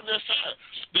that's on their side.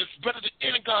 That's better than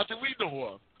any God that we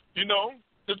know of.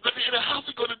 How are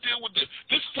we going to deal with this?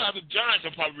 This is how the giants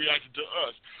are probably reacting to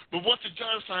us. But once the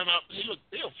giants find out,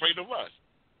 they're afraid of us.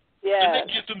 Yeah. And that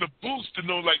gives them the boost to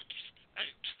know, like, hey,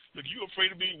 look, you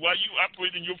afraid of me? While you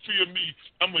operating your fear of me,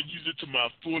 I'm going to use it to my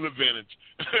full advantage.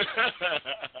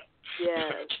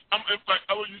 Yeah. In fact,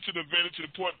 I will use it to the advantage to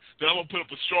the point that I'm going to put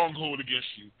up a stronghold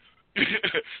against you.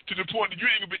 To the point that you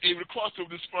ain't going to be able to cross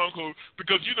over this stronghold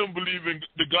because you don't believe in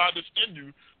the God that's in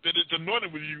you, that is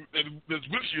anointed with you, that's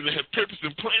with you, that has purpose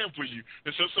and plan for you.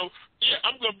 And so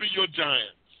I'm going to be your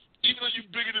giant. Even though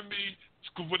you're bigger than me,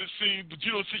 what it seems, but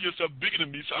you don't see yourself bigger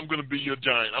than me, so I'm going to be your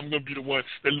giant. I'm going to be the one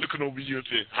that's looking over you and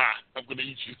saying, ha, I'm going to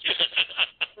eat you.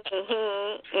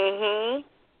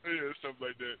 Yeah, stuff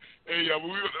like that. Hey,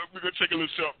 we're going to take a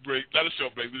little short break. Not a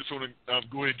short break. We just want to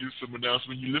go ahead and give some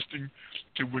announcement. You're listening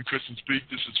to When Christians Speak.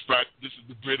 This is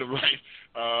the Bread of Life.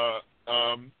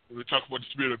 We're talking about the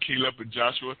spirit of Caleb and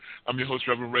Joshua. I'm your host,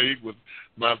 Reverend Ray, with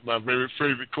my very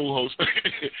favorite co-host,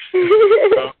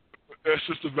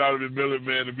 Sister Valerie Miller,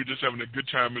 man, and we're just having a good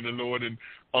time in the Lord. And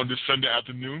on this Sunday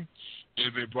afternoon, is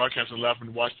a broadcasting live from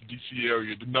the Washington, D.C.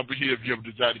 area. The number here, if you have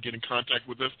a desire to get in contact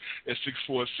with us, is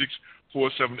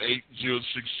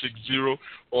 646-478-0660,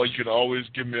 or you can always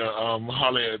give me a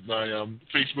holler at my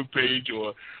Facebook page,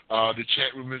 or the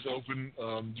chat room is open.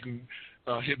 You can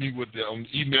hit me with the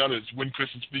email. It's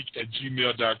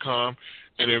whenchristianspeak@gmail.com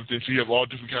and everything. So you have all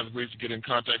different kinds of ways to get in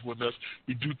contact with us.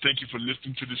 We do thank you for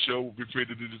listening to the show. We pray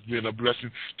that it has been a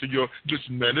blessing to your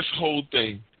listen, man. This whole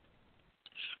thing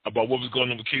about what was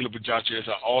going on with Caleb and Joshua is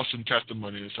an awesome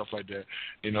testimony and stuff like that,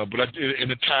 But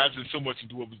and it ties in so much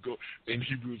into what was going in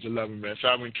Hebrews 11, man. So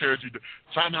I would encourage you to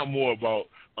find out more about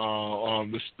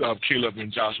this Caleb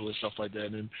and Joshua and stuff like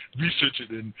that, and research it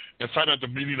and find out the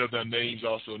meaning of their names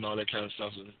also and all that kind of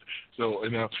stuff. So I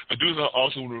do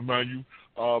also want to remind you.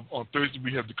 On Thursday,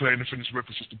 we have Declaring the Finished Work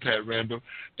with Sister Pat Randall.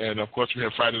 And, of course, we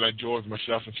have Friday Night Joy with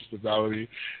myself and Sister Valerie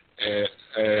at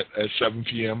 7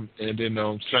 p.m. And then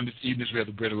on Sunday evenings, we have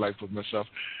the Bread of Life with myself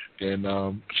and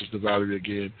Sister Valerie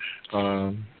again.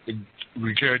 We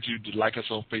encourage you to like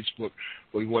us on Facebook,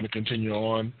 but we want to continue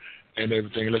on and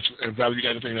everything. And Valerie, you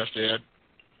got anything else to add?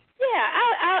 Yeah,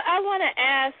 I want to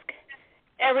ask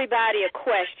everybody a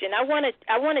question. I want to.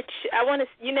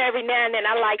 Every now and then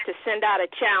I like to send out a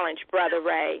challenge, Brother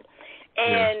Ray.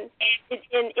 And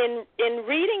in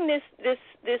reading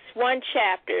this one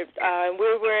chapter,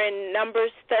 we were in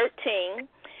Numbers 13.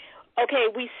 Okay,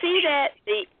 we see that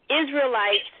the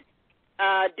Israelites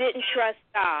didn't trust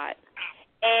God,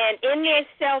 and in their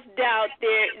self-doubt,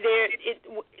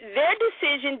 their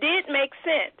decision did make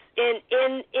sense in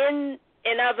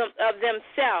of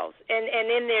themselves, and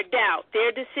in their doubt,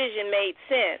 their decision made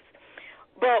sense.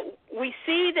 But we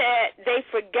see that they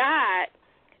forgot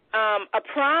a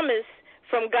promise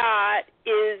from God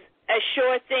is a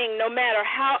sure thing, no matter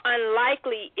how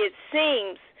unlikely it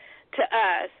seems to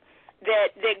us,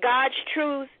 that God's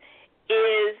truth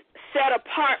is set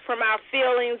apart from our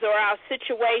feelings or our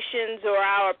situations or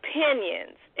our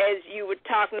opinions, as you were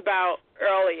talking about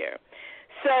earlier.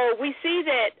 So we see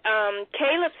that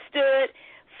Caleb stood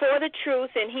for the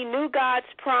truth, and he knew God's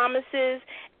promises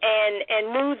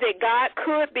and knew that God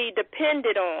could be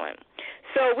depended on.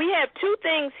 So we have two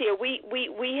things here. We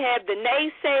have the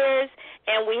naysayers,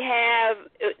 and we have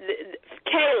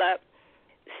Caleb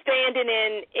standing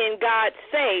in God's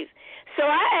faith. So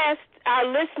I asked our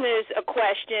listeners a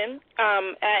question,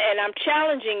 and I'm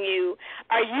challenging you.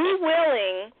 Are you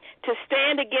willing to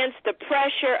stand against the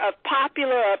pressure of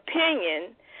popular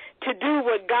opinion to do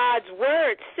what God's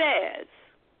word says?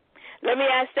 Let me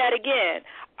ask that again.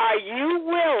 Are you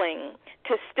willing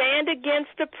to stand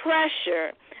against the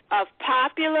pressure of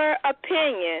popular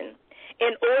opinion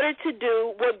in order to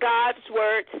do what God's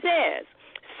word says?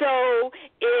 So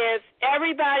if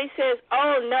everybody says,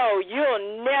 oh, no,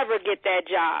 you'll never get that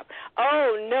job.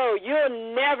 Oh, no,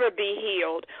 you'll never be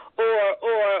healed. Or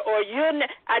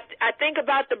I think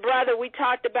about the brother we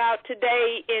talked about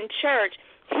today in church.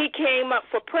 He came up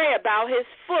for prayer about his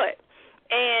foot.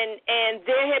 And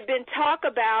there had been talk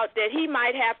about that he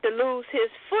might have to lose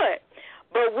his foot.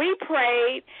 But we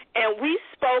prayed and we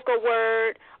spoke a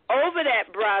word over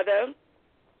that brother.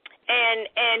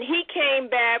 And he came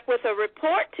back with a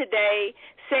report today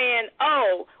saying,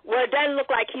 oh, well, it doesn't look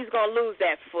like he's going to lose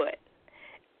that foot.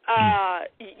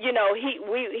 He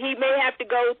may have to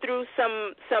go through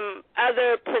some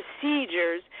other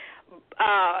procedures,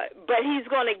 but he's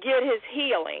going to get his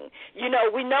healing.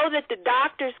 We know that the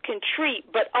doctors can treat,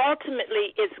 but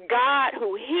ultimately it's God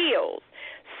who heals.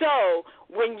 So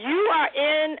when you are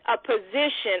in a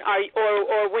position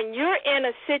or when you're in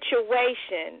a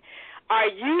situation, are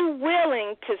you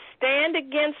willing to stand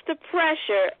against the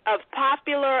pressure of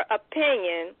popular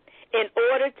opinion in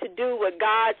order to do what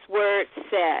God's word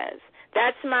says?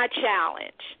 That's my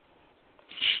challenge.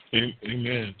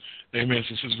 Amen. Amen.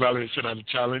 So Sister Valerie sent out a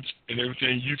challenge and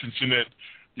everything. You can send that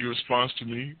your response to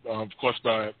me, of course,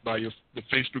 by the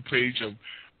Facebook page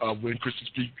of When Christians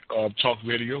Speak Talk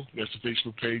Radio. That's the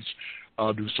Facebook page.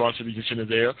 The response to you can send it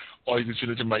there, or you can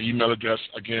send it to my email address,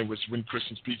 again, which is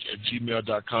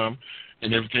whenchristianspeak@gmail.com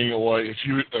and everything. Or if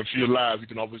you're live, you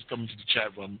can always come into the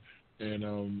chat room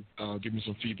and give me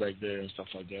some feedback there and stuff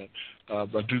like that.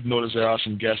 But I do notice there are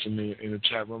some guests in the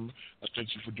chat room. I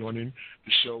thank you for joining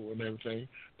the show and everything.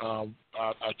 Our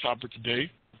topic today,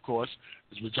 of course,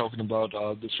 is we're talking about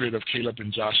the spirit of Caleb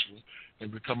and Joshua,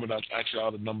 and we're coming out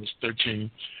of Numbers 13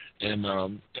 and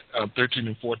 13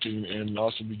 and 14, and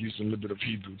also we're using a little bit of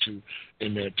Hebrew too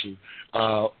in there too.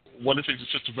 One of the things that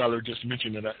Sister Valerie just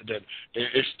mentioned that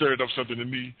it stirred up something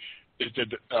in me is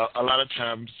that a lot of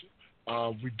times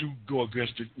we do go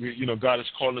against it. God has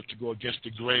called us to go against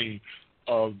the grain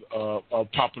of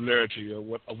popularity or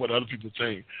what other people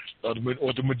think, or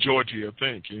the majority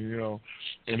think, and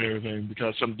everything.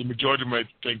 Because the majority might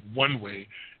think one way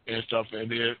and stuff, and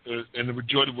the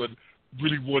majority would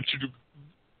really want you to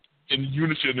in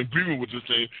unison and agreement with this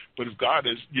thing. But if God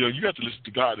is, you have to listen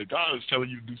to God. If God is telling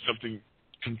you to do something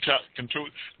control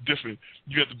different.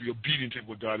 You have to be obedient to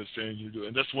what God is saying you do.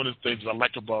 And that's one of the things I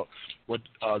like about what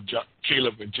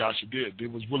Caleb and Joshua did. They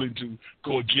was willing to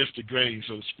go against the grain,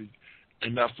 so to speak,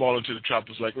 and not fall into the trap.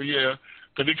 It's like, oh, yeah,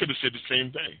 because they could have said the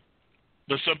same thing.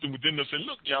 There's something within them saying,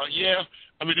 look, y'all, yeah.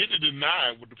 I mean, they didn't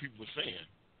deny what the people were saying,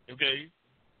 okay?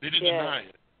 They didn't deny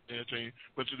it. You know what I'm saying?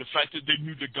 But to the fact that they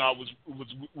knew that God was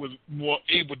more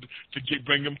able to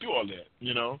bring them through all that,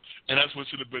 you know? And that's what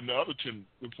should have been the other 10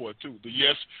 report, too. The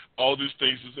yes, all these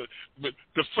things. But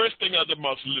the first thing out of their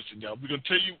mouth is, listen, y'all, we're going to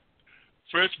tell you,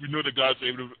 first, we know that God's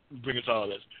able to bring us all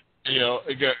this. You know,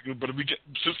 but we get,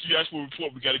 since you asked for a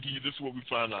report, we got to give you this is what we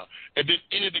find out. And then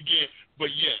end it again,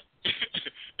 but yet.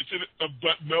 Instead of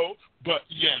but no, but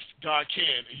yes, God can,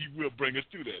 and He will bring us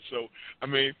through that. So, I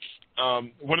mean,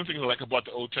 one of the things I like about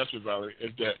the Old Testament, Valerie, is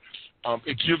that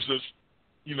it gives us,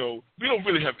 you know, we don't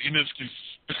really have any excuses.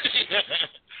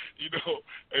 You know,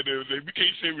 and we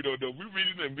can't say we don't know. We're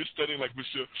reading and we're studying like we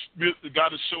should.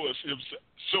 God will show us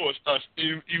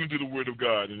even through the Word of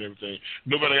God and everything.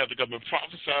 Nobody has to come and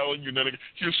prophesy on you.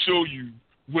 He'll show you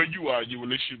where you are in your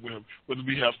relationship with Him, whether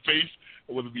we have faith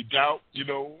or whether we doubt, you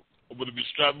know, or whether we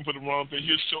striving for the wrong thing.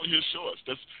 He'll show us.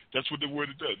 That's what the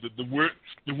Word does. The Word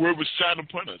will shine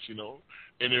upon us, you know,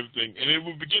 and everything, and it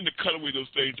will begin to cut away those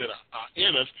things that are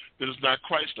in us that is not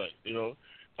Christ-like, you know,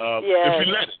 if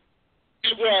we let it.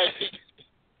 Yes.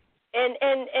 And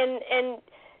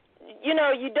you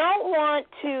know, you don't want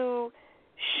to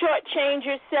shortchange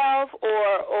yourself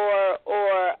or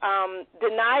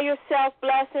deny yourself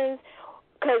blessings,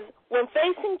 because when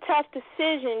facing tough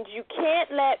decisions, you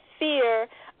can't let fear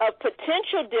of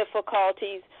potential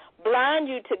difficulties blind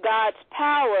you to God's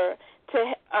power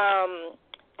to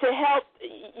help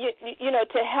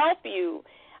to help you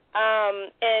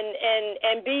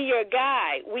and be your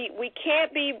guide. We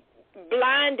can't be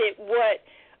blinded what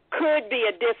could be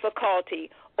a difficulty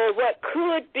or what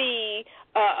could be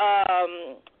a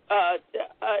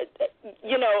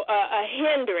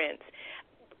hindrance,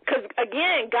 because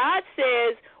again, God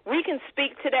says we can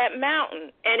speak to that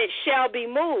mountain and it shall be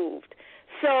moved.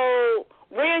 So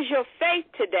where's your faith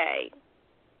today?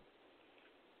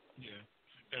 Yeah,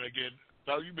 and again,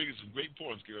 now you're making some great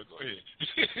points, girl. Go ahead.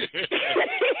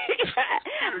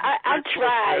 I'm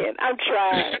trying.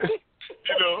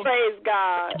 You know, praise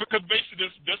God. Because basically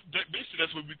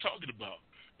that's what we're talking about.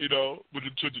 You know, with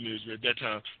the children of Israel at that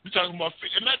time, we're talking about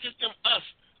faith, and not just them, us.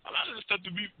 A lot of the stuff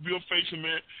that we're facing,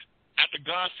 man. After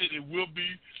God said it will be,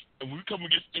 and when we come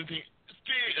against anything,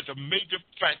 fear is a major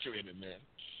factor in it, man.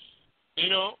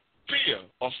 You know, fear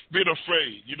or being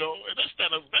afraid. You know, and fear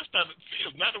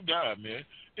is not of God, man.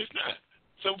 It's not.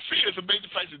 So fear is a major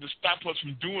factor to stop us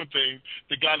from doing things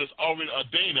that God has already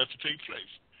ordained us to take place.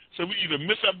 So we either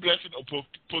miss our blessing or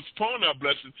postpone our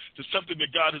blessing to something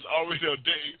that God has already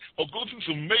ordained, or go through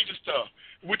some major stuff.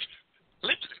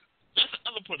 That's the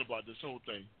other part about this whole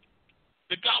thing.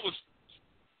 That God was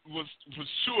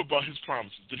sure about His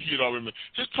promises that He had already made.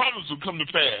 His promises will come to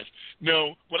pass.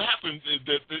 Now, what happens is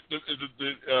that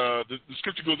the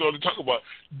scripture goes on to talk about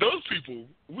those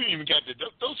people. We ain't even got that.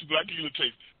 Those people, I give you a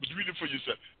taste, but read it for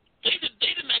yourself. They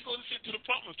did not go to the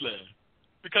promised land.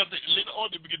 Because later on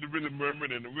they begin to really murmur,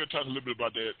 and we'll talk a little bit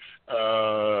about that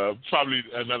probably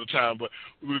another time, but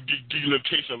we'll give you a little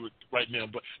taste of it right now.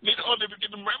 But later on they begin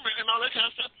to murmur and all that kind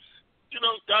of stuff. You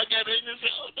know, God got in and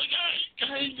said, oh, my God,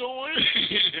 I ain't going.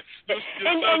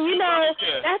 and you know,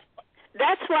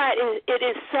 that's why it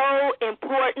is so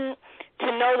important to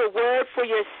know the Word for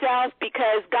yourself,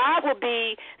 because God will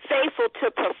be faithful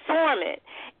to perform it.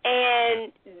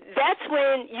 And that's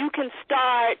when you can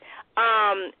start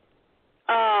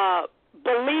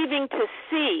believing to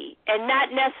see and not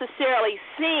necessarily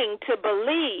seeing to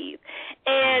believe.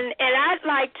 And I'd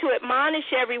like to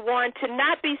admonish everyone to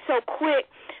not be so quick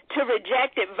to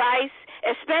reject advice,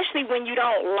 especially when you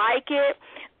don't like it.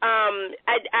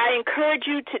 I encourage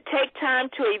you to take time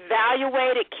to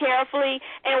evaluate it carefully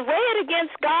and weigh it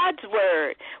against God's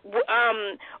word.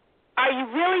 Are you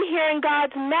really hearing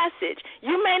God's message?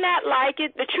 You may not like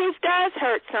it. The truth does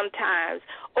hurt sometimes,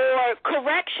 or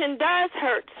correction does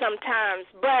hurt sometimes.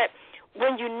 But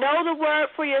when you know the word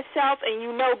for yourself and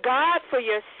you know God for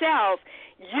yourself,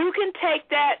 you can take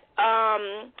that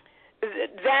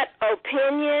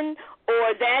opinion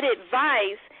or that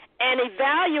advice and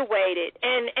evaluate it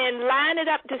and line it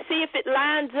up to see if it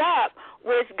lines up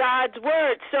with God's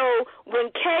word. So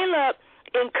when Caleb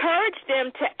encouraged them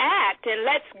to act and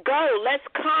let's go, let's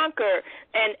conquer,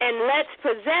 and let's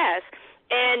possess,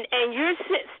 and you're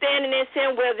standing there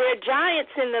saying, well, there are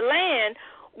giants in the land.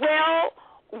 Well,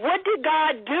 what did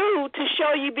God do to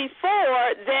show you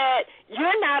before that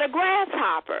you're not a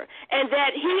grasshopper and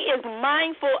that he is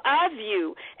mindful of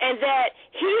you and that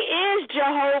he is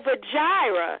Jehovah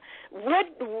Jireh?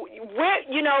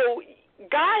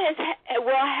 God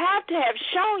will have to have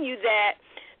shown you that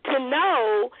to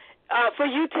know, for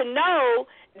you to know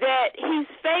that he's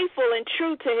faithful and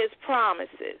true to his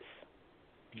promises.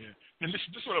 Yeah. And this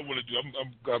is what I want to do.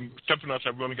 I'm stepping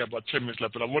outside. We only got about 10 minutes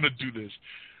left, but I want to do this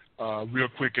real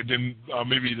quick, and then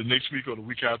maybe the next week or the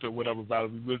week after, whatever,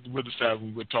 we'll decide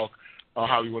when we'll talk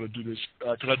how we want to do this,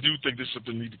 because I do think this is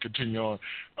something we need to continue on.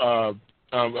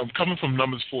 I'm coming from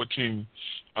Numbers 14,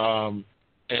 and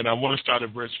I want to start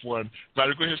at verse 1.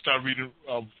 Valerie, go ahead and start reading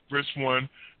verse 1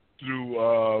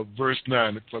 through verse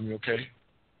 9 for me, okay?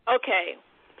 Okay.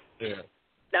 Yeah.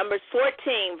 Numbers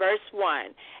 14, verse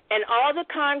 1. And all the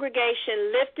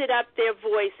congregation lifted up their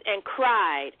voice and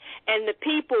cried, and the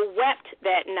people wept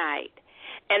that night.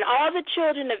 And all the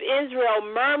children of Israel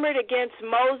murmured against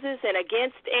Moses and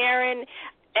against Aaron,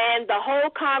 and the whole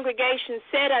congregation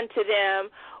said unto them,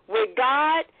 would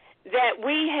God that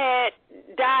we had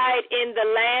died in the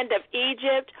land of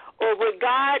Egypt, or would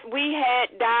God we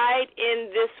had died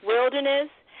in this wilderness?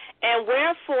 And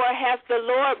wherefore hath the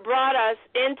Lord brought us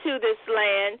into this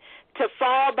land to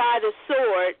fall by the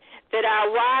sword, that our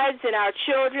wives and our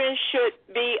children should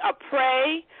be a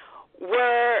prey?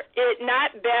 Were it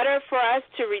not better for us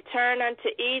to return unto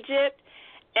Egypt?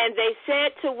 And they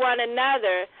said to one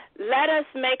another, let us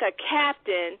make a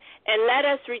captain, and let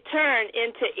us return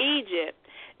into Egypt.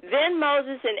 Then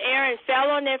Moses and Aaron fell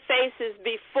on their faces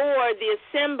before the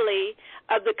assembly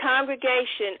of the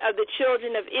congregation of the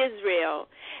children of Israel.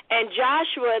 And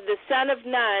Joshua the son of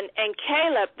Nun and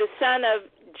Caleb the son of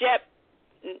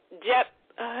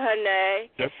Jephunneh,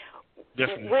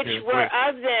 which were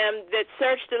of them that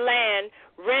searched the land,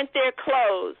 rent their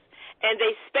clothes. And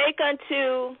they spake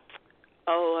unto,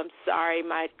 I'm sorry,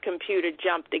 my computer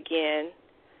jumped again.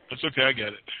 That's okay, I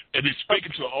got it. And they spake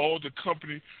unto all the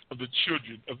company of the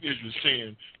children of Israel,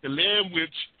 saying, the land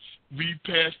which we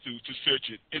passed through to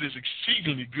search it, it is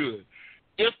exceedingly good.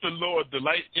 If the Lord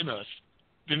delight in us,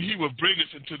 then he will bring us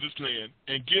into this land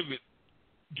and give it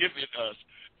us,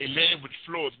 a land which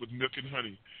floweth with milk and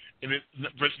honey. And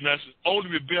verse 9 says,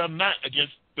 only rebel not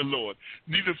against the Lord,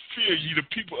 neither fear ye the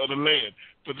people of the land,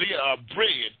 for they are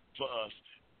bread for us.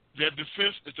 Their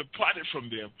defense is departed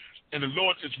from them, and the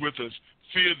Lord is with us.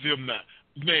 Fear them not.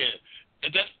 Man,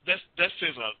 and that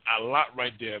says a lot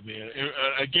right there, man. And,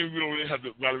 again, we don't really have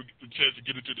the chance to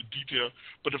get into the detail,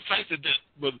 but the fact that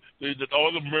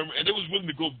all the murmur, and they was willing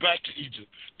to go back to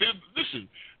Egypt. Listen,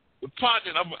 the part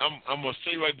that I'm going to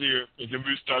say right there, and then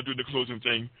we start doing the closing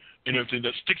thing and everything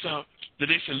that sticks out, that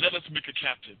they said, let us make a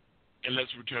captain, and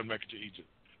let's return back to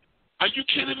Egypt. Are you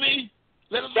kidding me?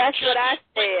 That's what I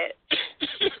said.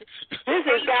 This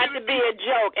has got to be a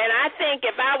joke. And I think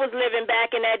if I was living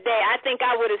back in that day, I think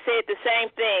I would have said the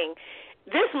same thing.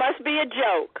 This must be a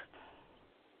joke.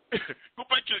 Go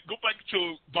back to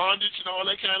bondage and all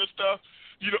that kind of stuff.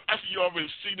 You know, after you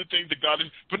already seen the things that God is,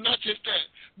 but not just that.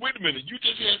 Wait a minute, you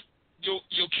just had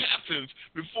your captains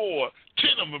before,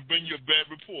 10 of them bring you a bad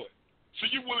report. So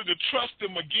you're willing to trust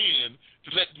them again to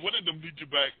let one of them lead you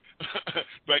back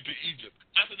to Egypt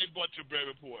after they brought you a bad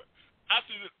report.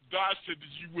 After God said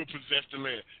that you will possess the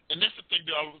land. And that's the thing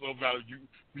that I was about you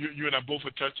and I both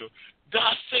have touched on.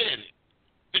 God said it,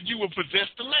 that you will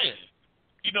possess the land.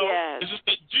 You know, yes. It's just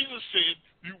that Jesus said,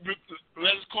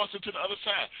 let us cross it to the other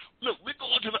side. Look, we're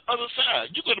going to the other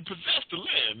side. You're going to possess the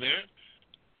land, man.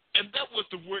 And that was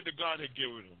the word that God had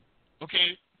given them.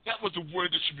 Okay? That was the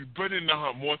word that should be burning in the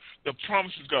heart more, the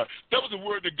promises of God. That was the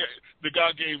word that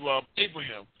God gave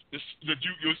Abraham, that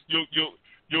your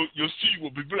seed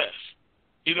will be blessed.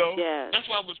 You know? Yes. That's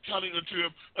why I was telling it to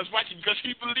him as righteous, because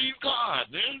he believed God,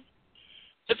 man.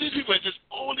 And these people just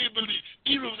only believe,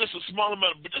 even if it's just a small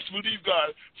amount, but just believe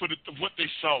God for what they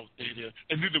saw there.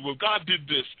 And knew that, well, God did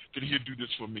this, then he'll do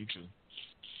this for me too.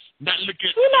 Not look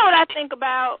at... You know what I think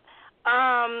about?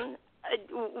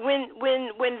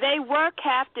 When they were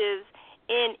captives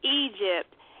in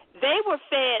Egypt, they were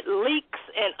fed leeks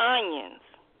and onions.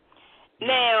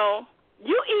 Now,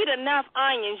 you eat enough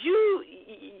onions,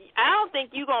 I don't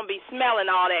think you're going to be smelling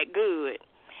all that good.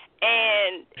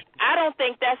 And I don't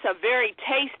think that's a very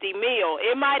tasty meal.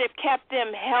 It might have kept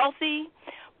them healthy,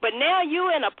 but now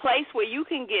you're in a place where you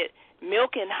can get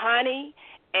milk and honey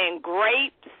and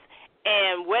grapes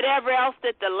and whatever else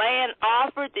that the land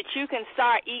offered, that you can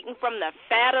start eating from the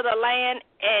fat of the land.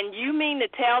 And you mean to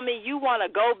tell me you want to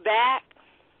go back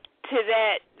to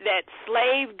that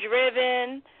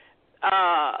slave-driven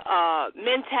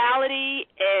mentality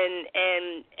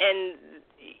and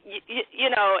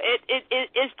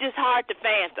it's just hard to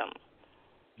fathom.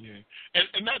 Yeah,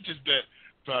 and not just that,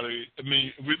 Valerie. I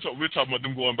mean, we're talking about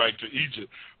them going back to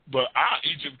Egypt, but our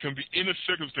Egypt can be in a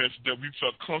circumstance that we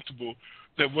felt comfortable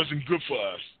that wasn't good for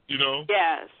us.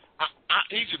 Yes. Our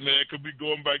Egypt, man, could be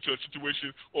going back to a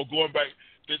situation or going back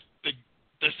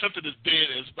there's something that's dead,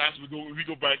 and as fast as we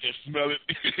go back and smell it,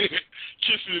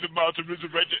 kiss it in the mouth to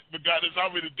resurrect it, but God is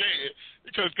already dead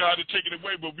because God had taken it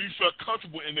away, but we felt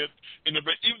comfortable in it,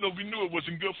 even though we knew it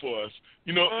wasn't good for us,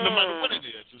 no matter what it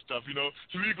is and stuff,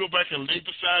 So we go back and lay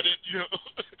beside it,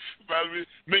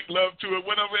 make love to it,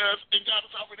 whatever else, and God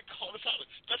has already called us out.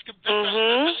 That's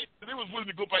they was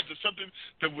willing to go back to something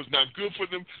that was not good for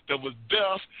them, that was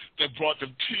death, that brought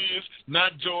them tears,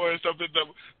 not joy, and something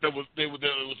that was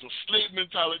a slave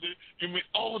mentality.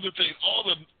 All the things, all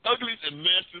the ugly and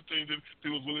nasty things that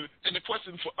they was willing. And the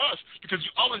question for us, because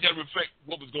you always got to reflect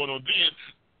what was going on then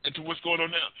and to what's going on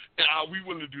now. And are we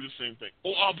willing to do the same thing?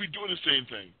 Or are we doing the same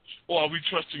thing? Or are we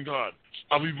trusting God?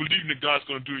 Are we believing that God's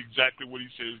going to do exactly what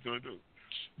he says he's going to do?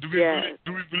 Do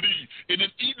we believe? And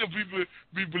then even if we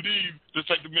believe, just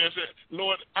like the man said,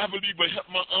 Lord, I believe, but help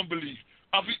my unbelief.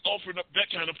 Are we offering up that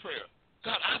kind of prayer?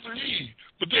 God, I believe.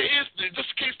 But just in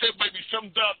case there might be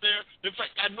some doubt there. In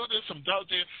fact, I know there's some doubt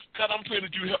there. God, I'm praying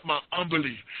that you help my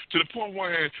unbelief to the point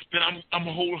where that I'm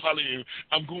wholehearted and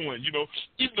I'm going, even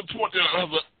the point that I have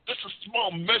just a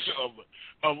small measure of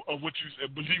what you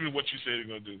said, believing what you said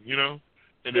you're going to do, and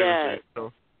everything. So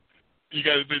you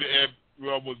got anything to add?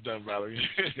 We're almost done, Valerie.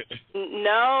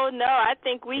 No, I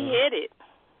think we hit it.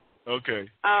 Okay.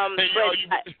 I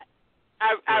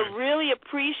really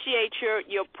appreciate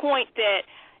your point that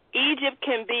Egypt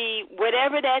can be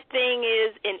whatever that thing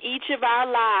is in each of our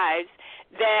lives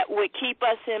that would keep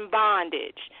us in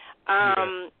bondage.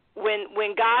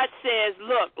 When God says,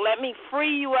 look, let me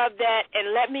free you of that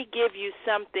and let me give you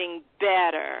something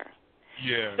better.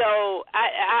 Yeah. So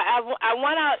I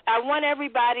want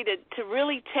everybody to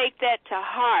really take that to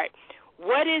heart.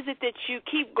 What is it that you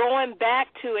keep going back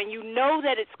to, and you know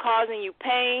that it's causing you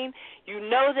pain, you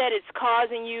know that it's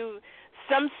causing you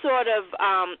some sort of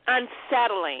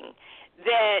unsettling,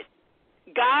 that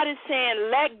God is saying,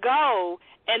 let go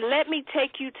and let me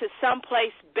take you to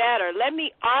someplace better. Let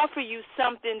me offer you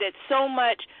something that's so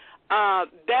much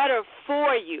better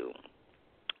for you.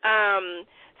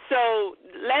 So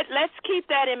let's keep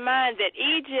that in mind, that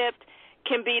Egypt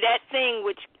can be that thing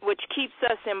which keeps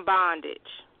us in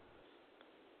bondage.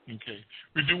 Okay.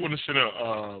 We do want to send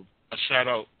a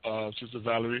shout-out, Sister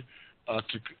Valerie,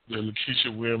 to the Lakeisha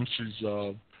Williams. She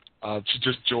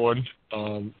just joined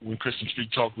when Christian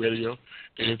Speak Talk Radio,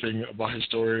 anything about his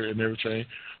story and everything.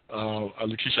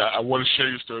 Lakeisha, I want to share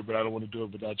your story, but I don't want to do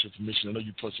it without your permission. I know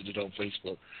you posted it on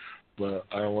Facebook, but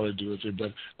I don't want to do it.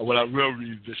 But what I will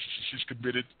read is she's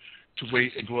committed to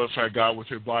wait and glorify God with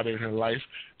her body and her life.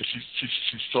 And she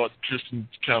sought Christian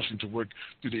counseling to work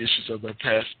through the issues of her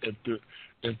past, and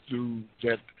through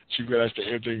that, she realized that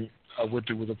everything I went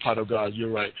through was a part of God.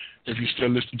 You're right. If you still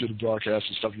listen to the broadcast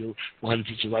and stuff, you're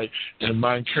 100% right. And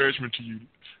my encouragement to you,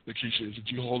 Lakeisha, is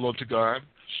that you hold on to God.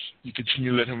 You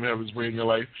continue to let him have his way in your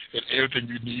life, and everything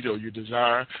you need or you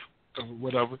desire or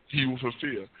whatever, he will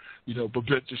fulfill. But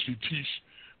just be peace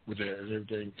with that and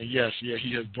everything. And yes, he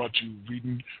has brought you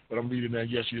reading what I'm reading now.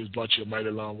 Yes, he has brought you a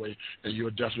mighty long way, and you'll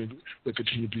definitely will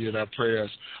continue to be in our prayers.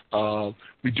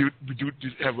 We do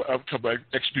have a couple of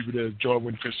extra people that have joined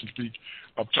when Christian Speak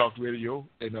Talk Radio,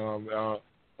 and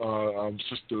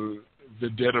Sister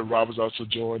Vendetta Roberts also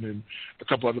joined, and a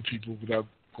couple other people without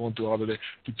going through all of that.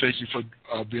 We thank you for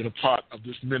being a part of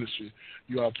this ministry.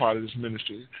 You are a part of this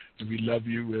ministry, and we love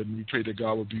you, and we pray that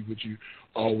God will be with you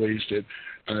always,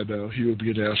 and he will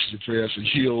be there to answer your prayers and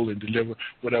heal and deliver,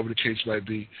 whatever the case might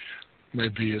be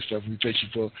and stuff. We thank you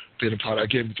for being a part of,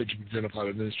 again, we thank you for being a part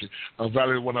of the ministry.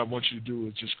 Valerie, what I want you to do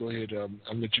is just go ahead,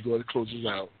 I'll let you go ahead and close this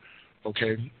out,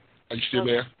 okay? Are you still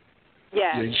there?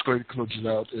 Yeah. Yeah, just go ahead and close this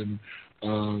out, and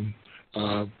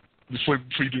before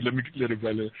you do, let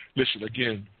everybody listen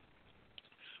again.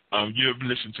 You have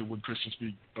listened to When Christians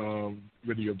Speak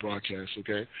radio broadcast,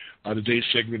 okay? Today's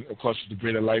segment, of course, is The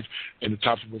Greater Life, and the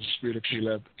topic was the Spirit of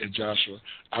Caleb and Joshua.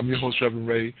 I'm your host, Reverend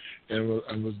Ray, and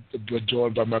I was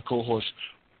joined by my co-host,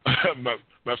 my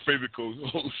favorite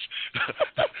co-host,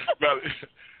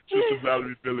 Sister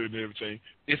Valerie Miller and everything.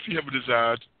 If you have a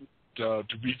desire to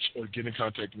reach or get in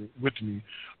contact with me,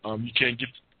 you can get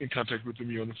in contact with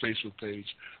me on the Facebook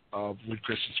page, When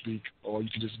Christians Speak, or you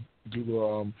can just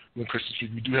Google When Christians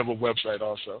Speak. We do have a website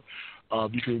also.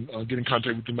 You can get in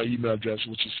contact with my email address,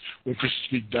 which is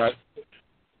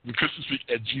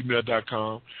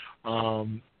whenchristianspeak@gmail.com.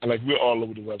 Like, we're all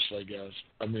over the website, guys.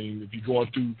 I mean, if you're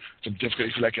going through some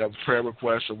difficulties, like a prayer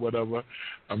request or whatever,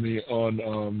 I mean,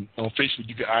 on Facebook,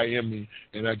 you can IM me,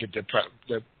 and I get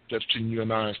that's between you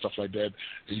and I and stuff like that.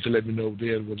 And you can let me know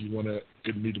then whether you want to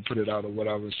get me to put it out or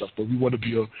whatever and stuff. But we want to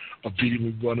be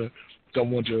obedient. We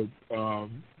don't want to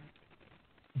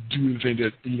do anything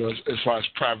that, as far as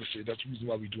privacy. That's the reason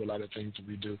why we do a lot of things that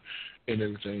we do and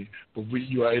everything. But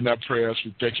you are in our prayers.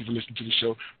 We thank you for listening to the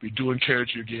show. We do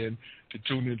encourage you again to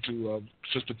tune into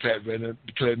Sister Pat Renner,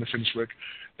 Declaring the Finished Work,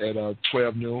 at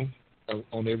 12 noon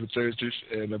on every Thursdays.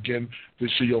 And again, we'll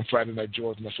see you on Friday Night Joy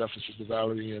with myself and Sister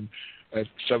Valerie, and at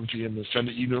 7 p.m. on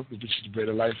Sunday evening, which is the Bread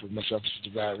of Life with myself and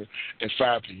Sister Valerie, at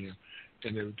 5 p.m.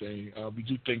 and everything. We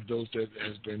do thank those that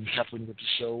has been helping with the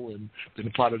show and been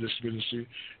a part of this ministry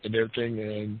and everything.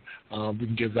 And we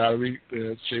can get Valerie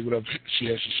say whatever she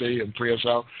has to say and pray us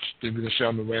out. Then we're going to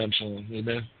sound the ram song.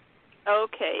 Amen.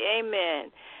 Okay,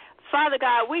 amen. Father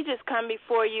God, we just come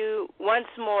before you once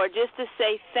more just to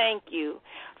say thank you.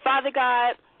 Father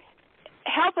God,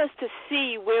 help us to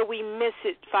see where we miss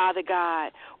it, Father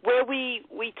God, where we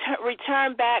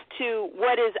return back to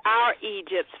what is our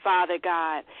Egypt, Father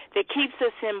God, that keeps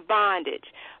us in bondage.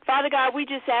 Father God, we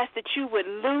just ask that you would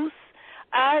loose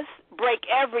us, break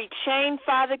every chain,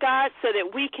 Father God, so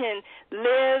that we can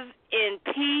live in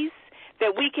peace,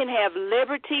 that we can have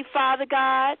liberty, Father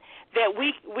God, that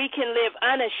we can live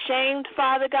unashamed,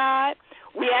 Father God.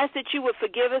 We ask that you would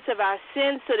forgive us of our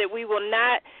sins so that we will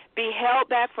not be held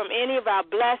back from any of our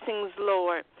blessings,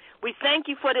 Lord. We thank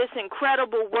you for this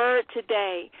incredible word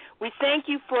today. We thank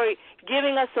you for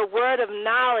giving us a word of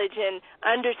knowledge and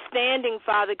understanding,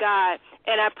 Father God.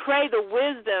 And I pray the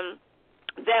wisdom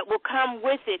that will come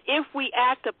with it if we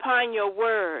act upon your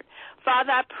word.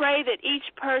 Father, I pray that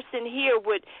each person here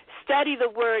would study the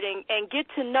word and get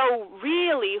to know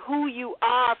really who you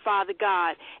are, Father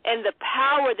God, and the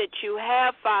power that you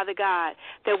have, Father God,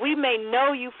 that we may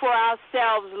know you for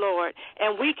ourselves, Lord,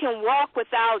 and we can walk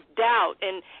without doubt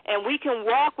and we can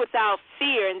walk without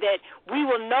fear, and that we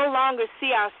will no longer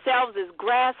see ourselves as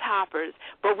grasshoppers,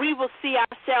 but we will see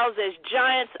ourselves as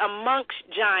giants amongst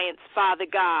giants, Father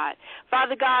God.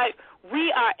 Father God,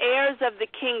 we are heirs of the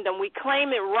kingdom. We claim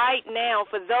it right now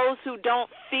for those who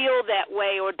don't feel that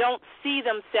way or don't see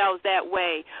themselves that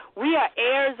way. We are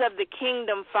heirs of the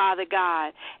kingdom, Father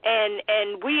God,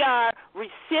 and we are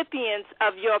recipients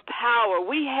of your power.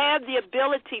 We have the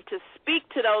ability to speak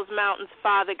to those mountains,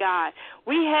 Father God.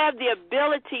 We have the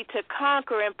ability to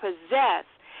conquer and possess.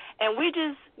 And we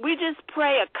just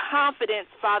pray a confidence,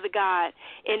 Father God,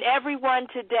 in everyone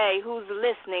today who's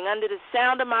listening under the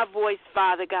sound of my voice,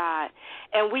 Father God.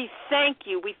 And we thank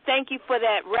you. We thank you for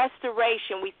that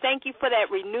restoration. We thank you for that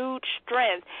renewed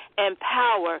strength and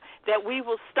power that we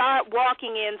will start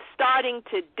walking in starting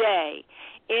today.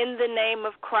 In the name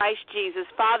of Christ Jesus.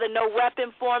 Father, no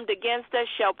weapon formed against us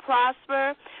shall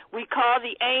prosper. We call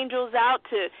the angels out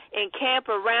to encamp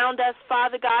around us,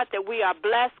 Father God, that we are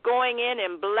blessed going in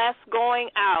and blessed going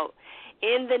out.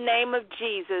 In the name of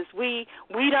Jesus, we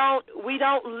don't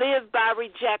live by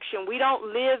rejection. We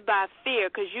don't live by fear,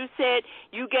 because you said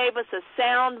you gave us a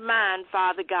sound mind,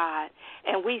 Father God,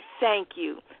 and we thank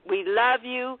you. We love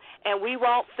you, and we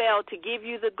won't fail to give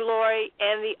you the glory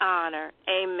and the honor.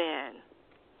 Amen.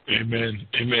 Amen.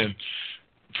 Amen.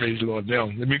 Praise the Lord. Now,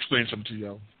 let me explain something to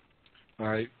y'all. All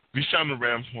right? We sound the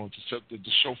ram horn, the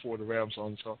show for the ram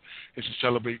song, so it's to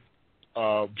celebrate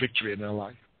victory in our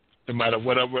life. No matter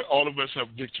whatever, all of us have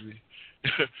victory.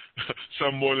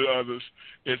 Some more than others.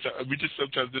 We just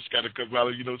sometimes just got to,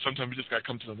 sometimes we just got to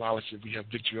come to the knowledge that we have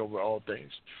victory over all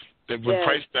things. That when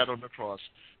Christ died on the cross,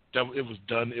 that it was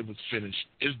done, it was finished.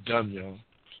 It's done, y'all.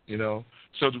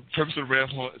 So the purpose of the ram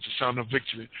horn is to sound of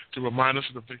victory, to remind us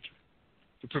of the victory.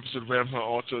 The purpose of the ram horn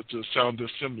also to sound the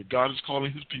assembly. God is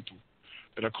calling his people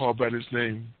that are called by his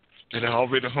name, that have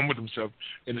already humbled themselves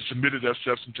and have submitted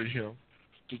themselves unto him,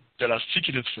 that are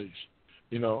seeking his face,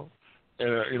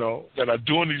 that are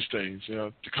doing these things,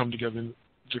 to come together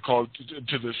to call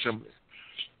to the assembly,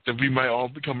 that we might all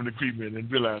become in agreement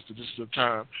and realize that this is a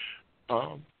time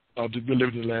that we're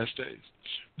living in the last days.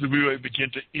 That we will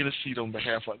begin to intercede on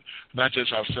behalf of not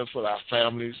just ourselves, but our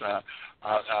families, our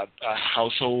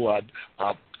household,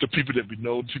 the people that we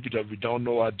know, the people that we don't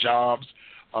know, our jobs,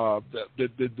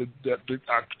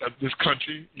 this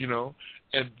country,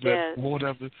 and more than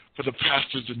ever for the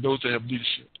pastors and those that have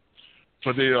leadership.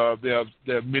 For there are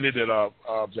many that are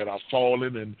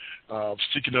falling and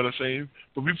seeking other things.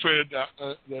 But we pray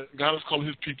that God is calling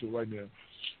his people right now,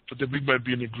 but that we might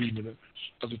be in agreement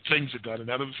of the things of God and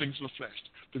not of the things of the flesh.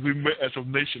 That we might, as a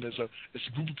nation, as a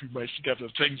group of people, might seek after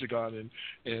the things of God and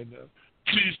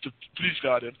please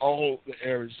God in all the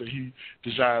areas that He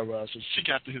desires us, and seek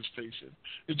after His face,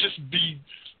 and just be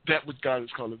that which God is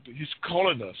calling. He's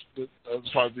calling us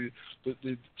as far as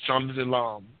the sound of the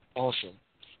alarm, also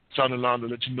sound of the alarm to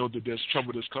let you know that there's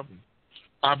trouble that's coming.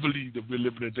 I believe that we're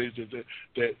living in days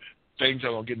that things are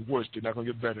going to get worse. They're not going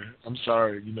to get better. I'm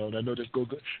sorry, and I know that's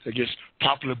against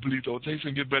popular belief. Oh, things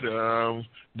can get better.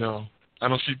 No. I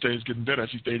don't see things getting better. I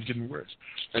see things getting worse.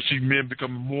 I see men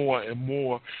becoming more and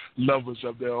more lovers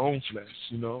of their own flesh,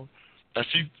 I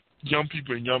see young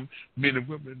people and young men and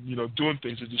women, doing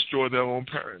things to destroy their own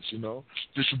parents,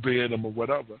 disobeying them or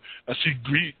whatever. I see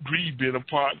greed being a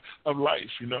part of life,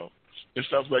 and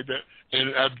stuff like that.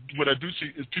 And what I do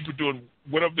see is people doing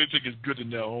whatever they think is good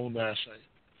in their own eyesight.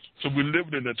 So we're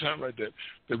living in a time like that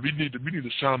we need to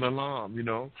sound an alarm,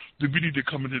 that we need to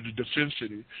come into the defense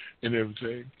city and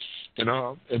everything,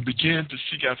 and begin to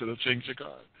seek after the things of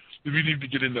God. We need to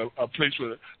get in a place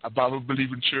where a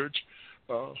Bible-believing church,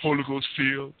 Holy Ghost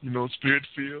filled, Spirit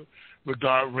filled, where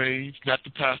God reigns, not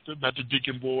the pastor, not the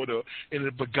deacon board,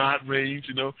 but God reigns,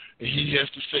 and He has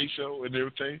to say so and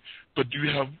everything. But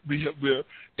we're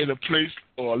in a place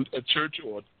or a church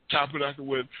or a tabernacle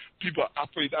where people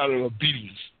operate out of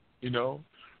obedience.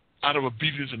 Out of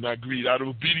obedience and not greed. Out of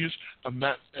obedience and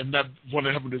not want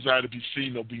to have a desire to be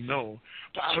seen or be known,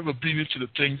 but out of obedience to the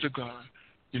things of God,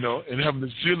 and having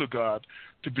the zeal of God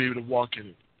to be able to walk in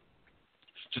it.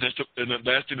 So that's the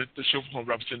last thing that the shofar horn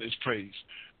represents is praise.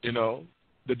 That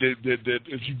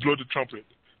if you blow the trumpet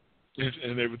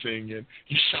and everything, and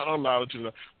you shout out loud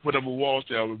to whatever walls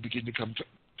there will begin to come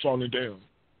falling down.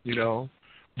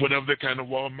 Whatever that kind of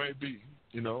wall might be.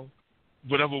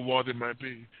 Whatever wall it might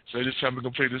be. So at this time we're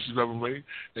going to play This Is Reverend Ray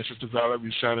and Sister Valerie.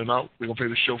 We're signing out. We're going to play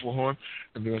the shofar horn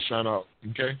and we're going to sign out.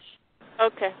 Okay?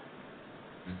 Okay.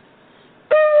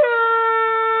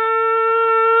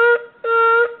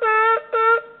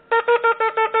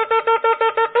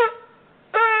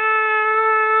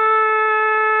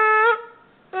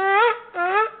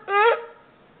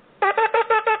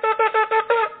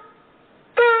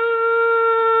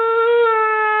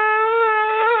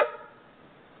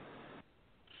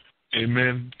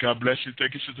 Amen. God bless you.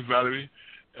 Thank you, Sister Valerie.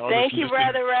 Thank you,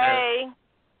 Brother Ray.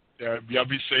 Y'all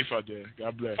be safe out there.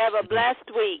 God bless. Have a blessed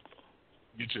week.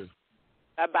 You too.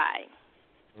 Bye-bye.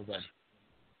 Bye-bye.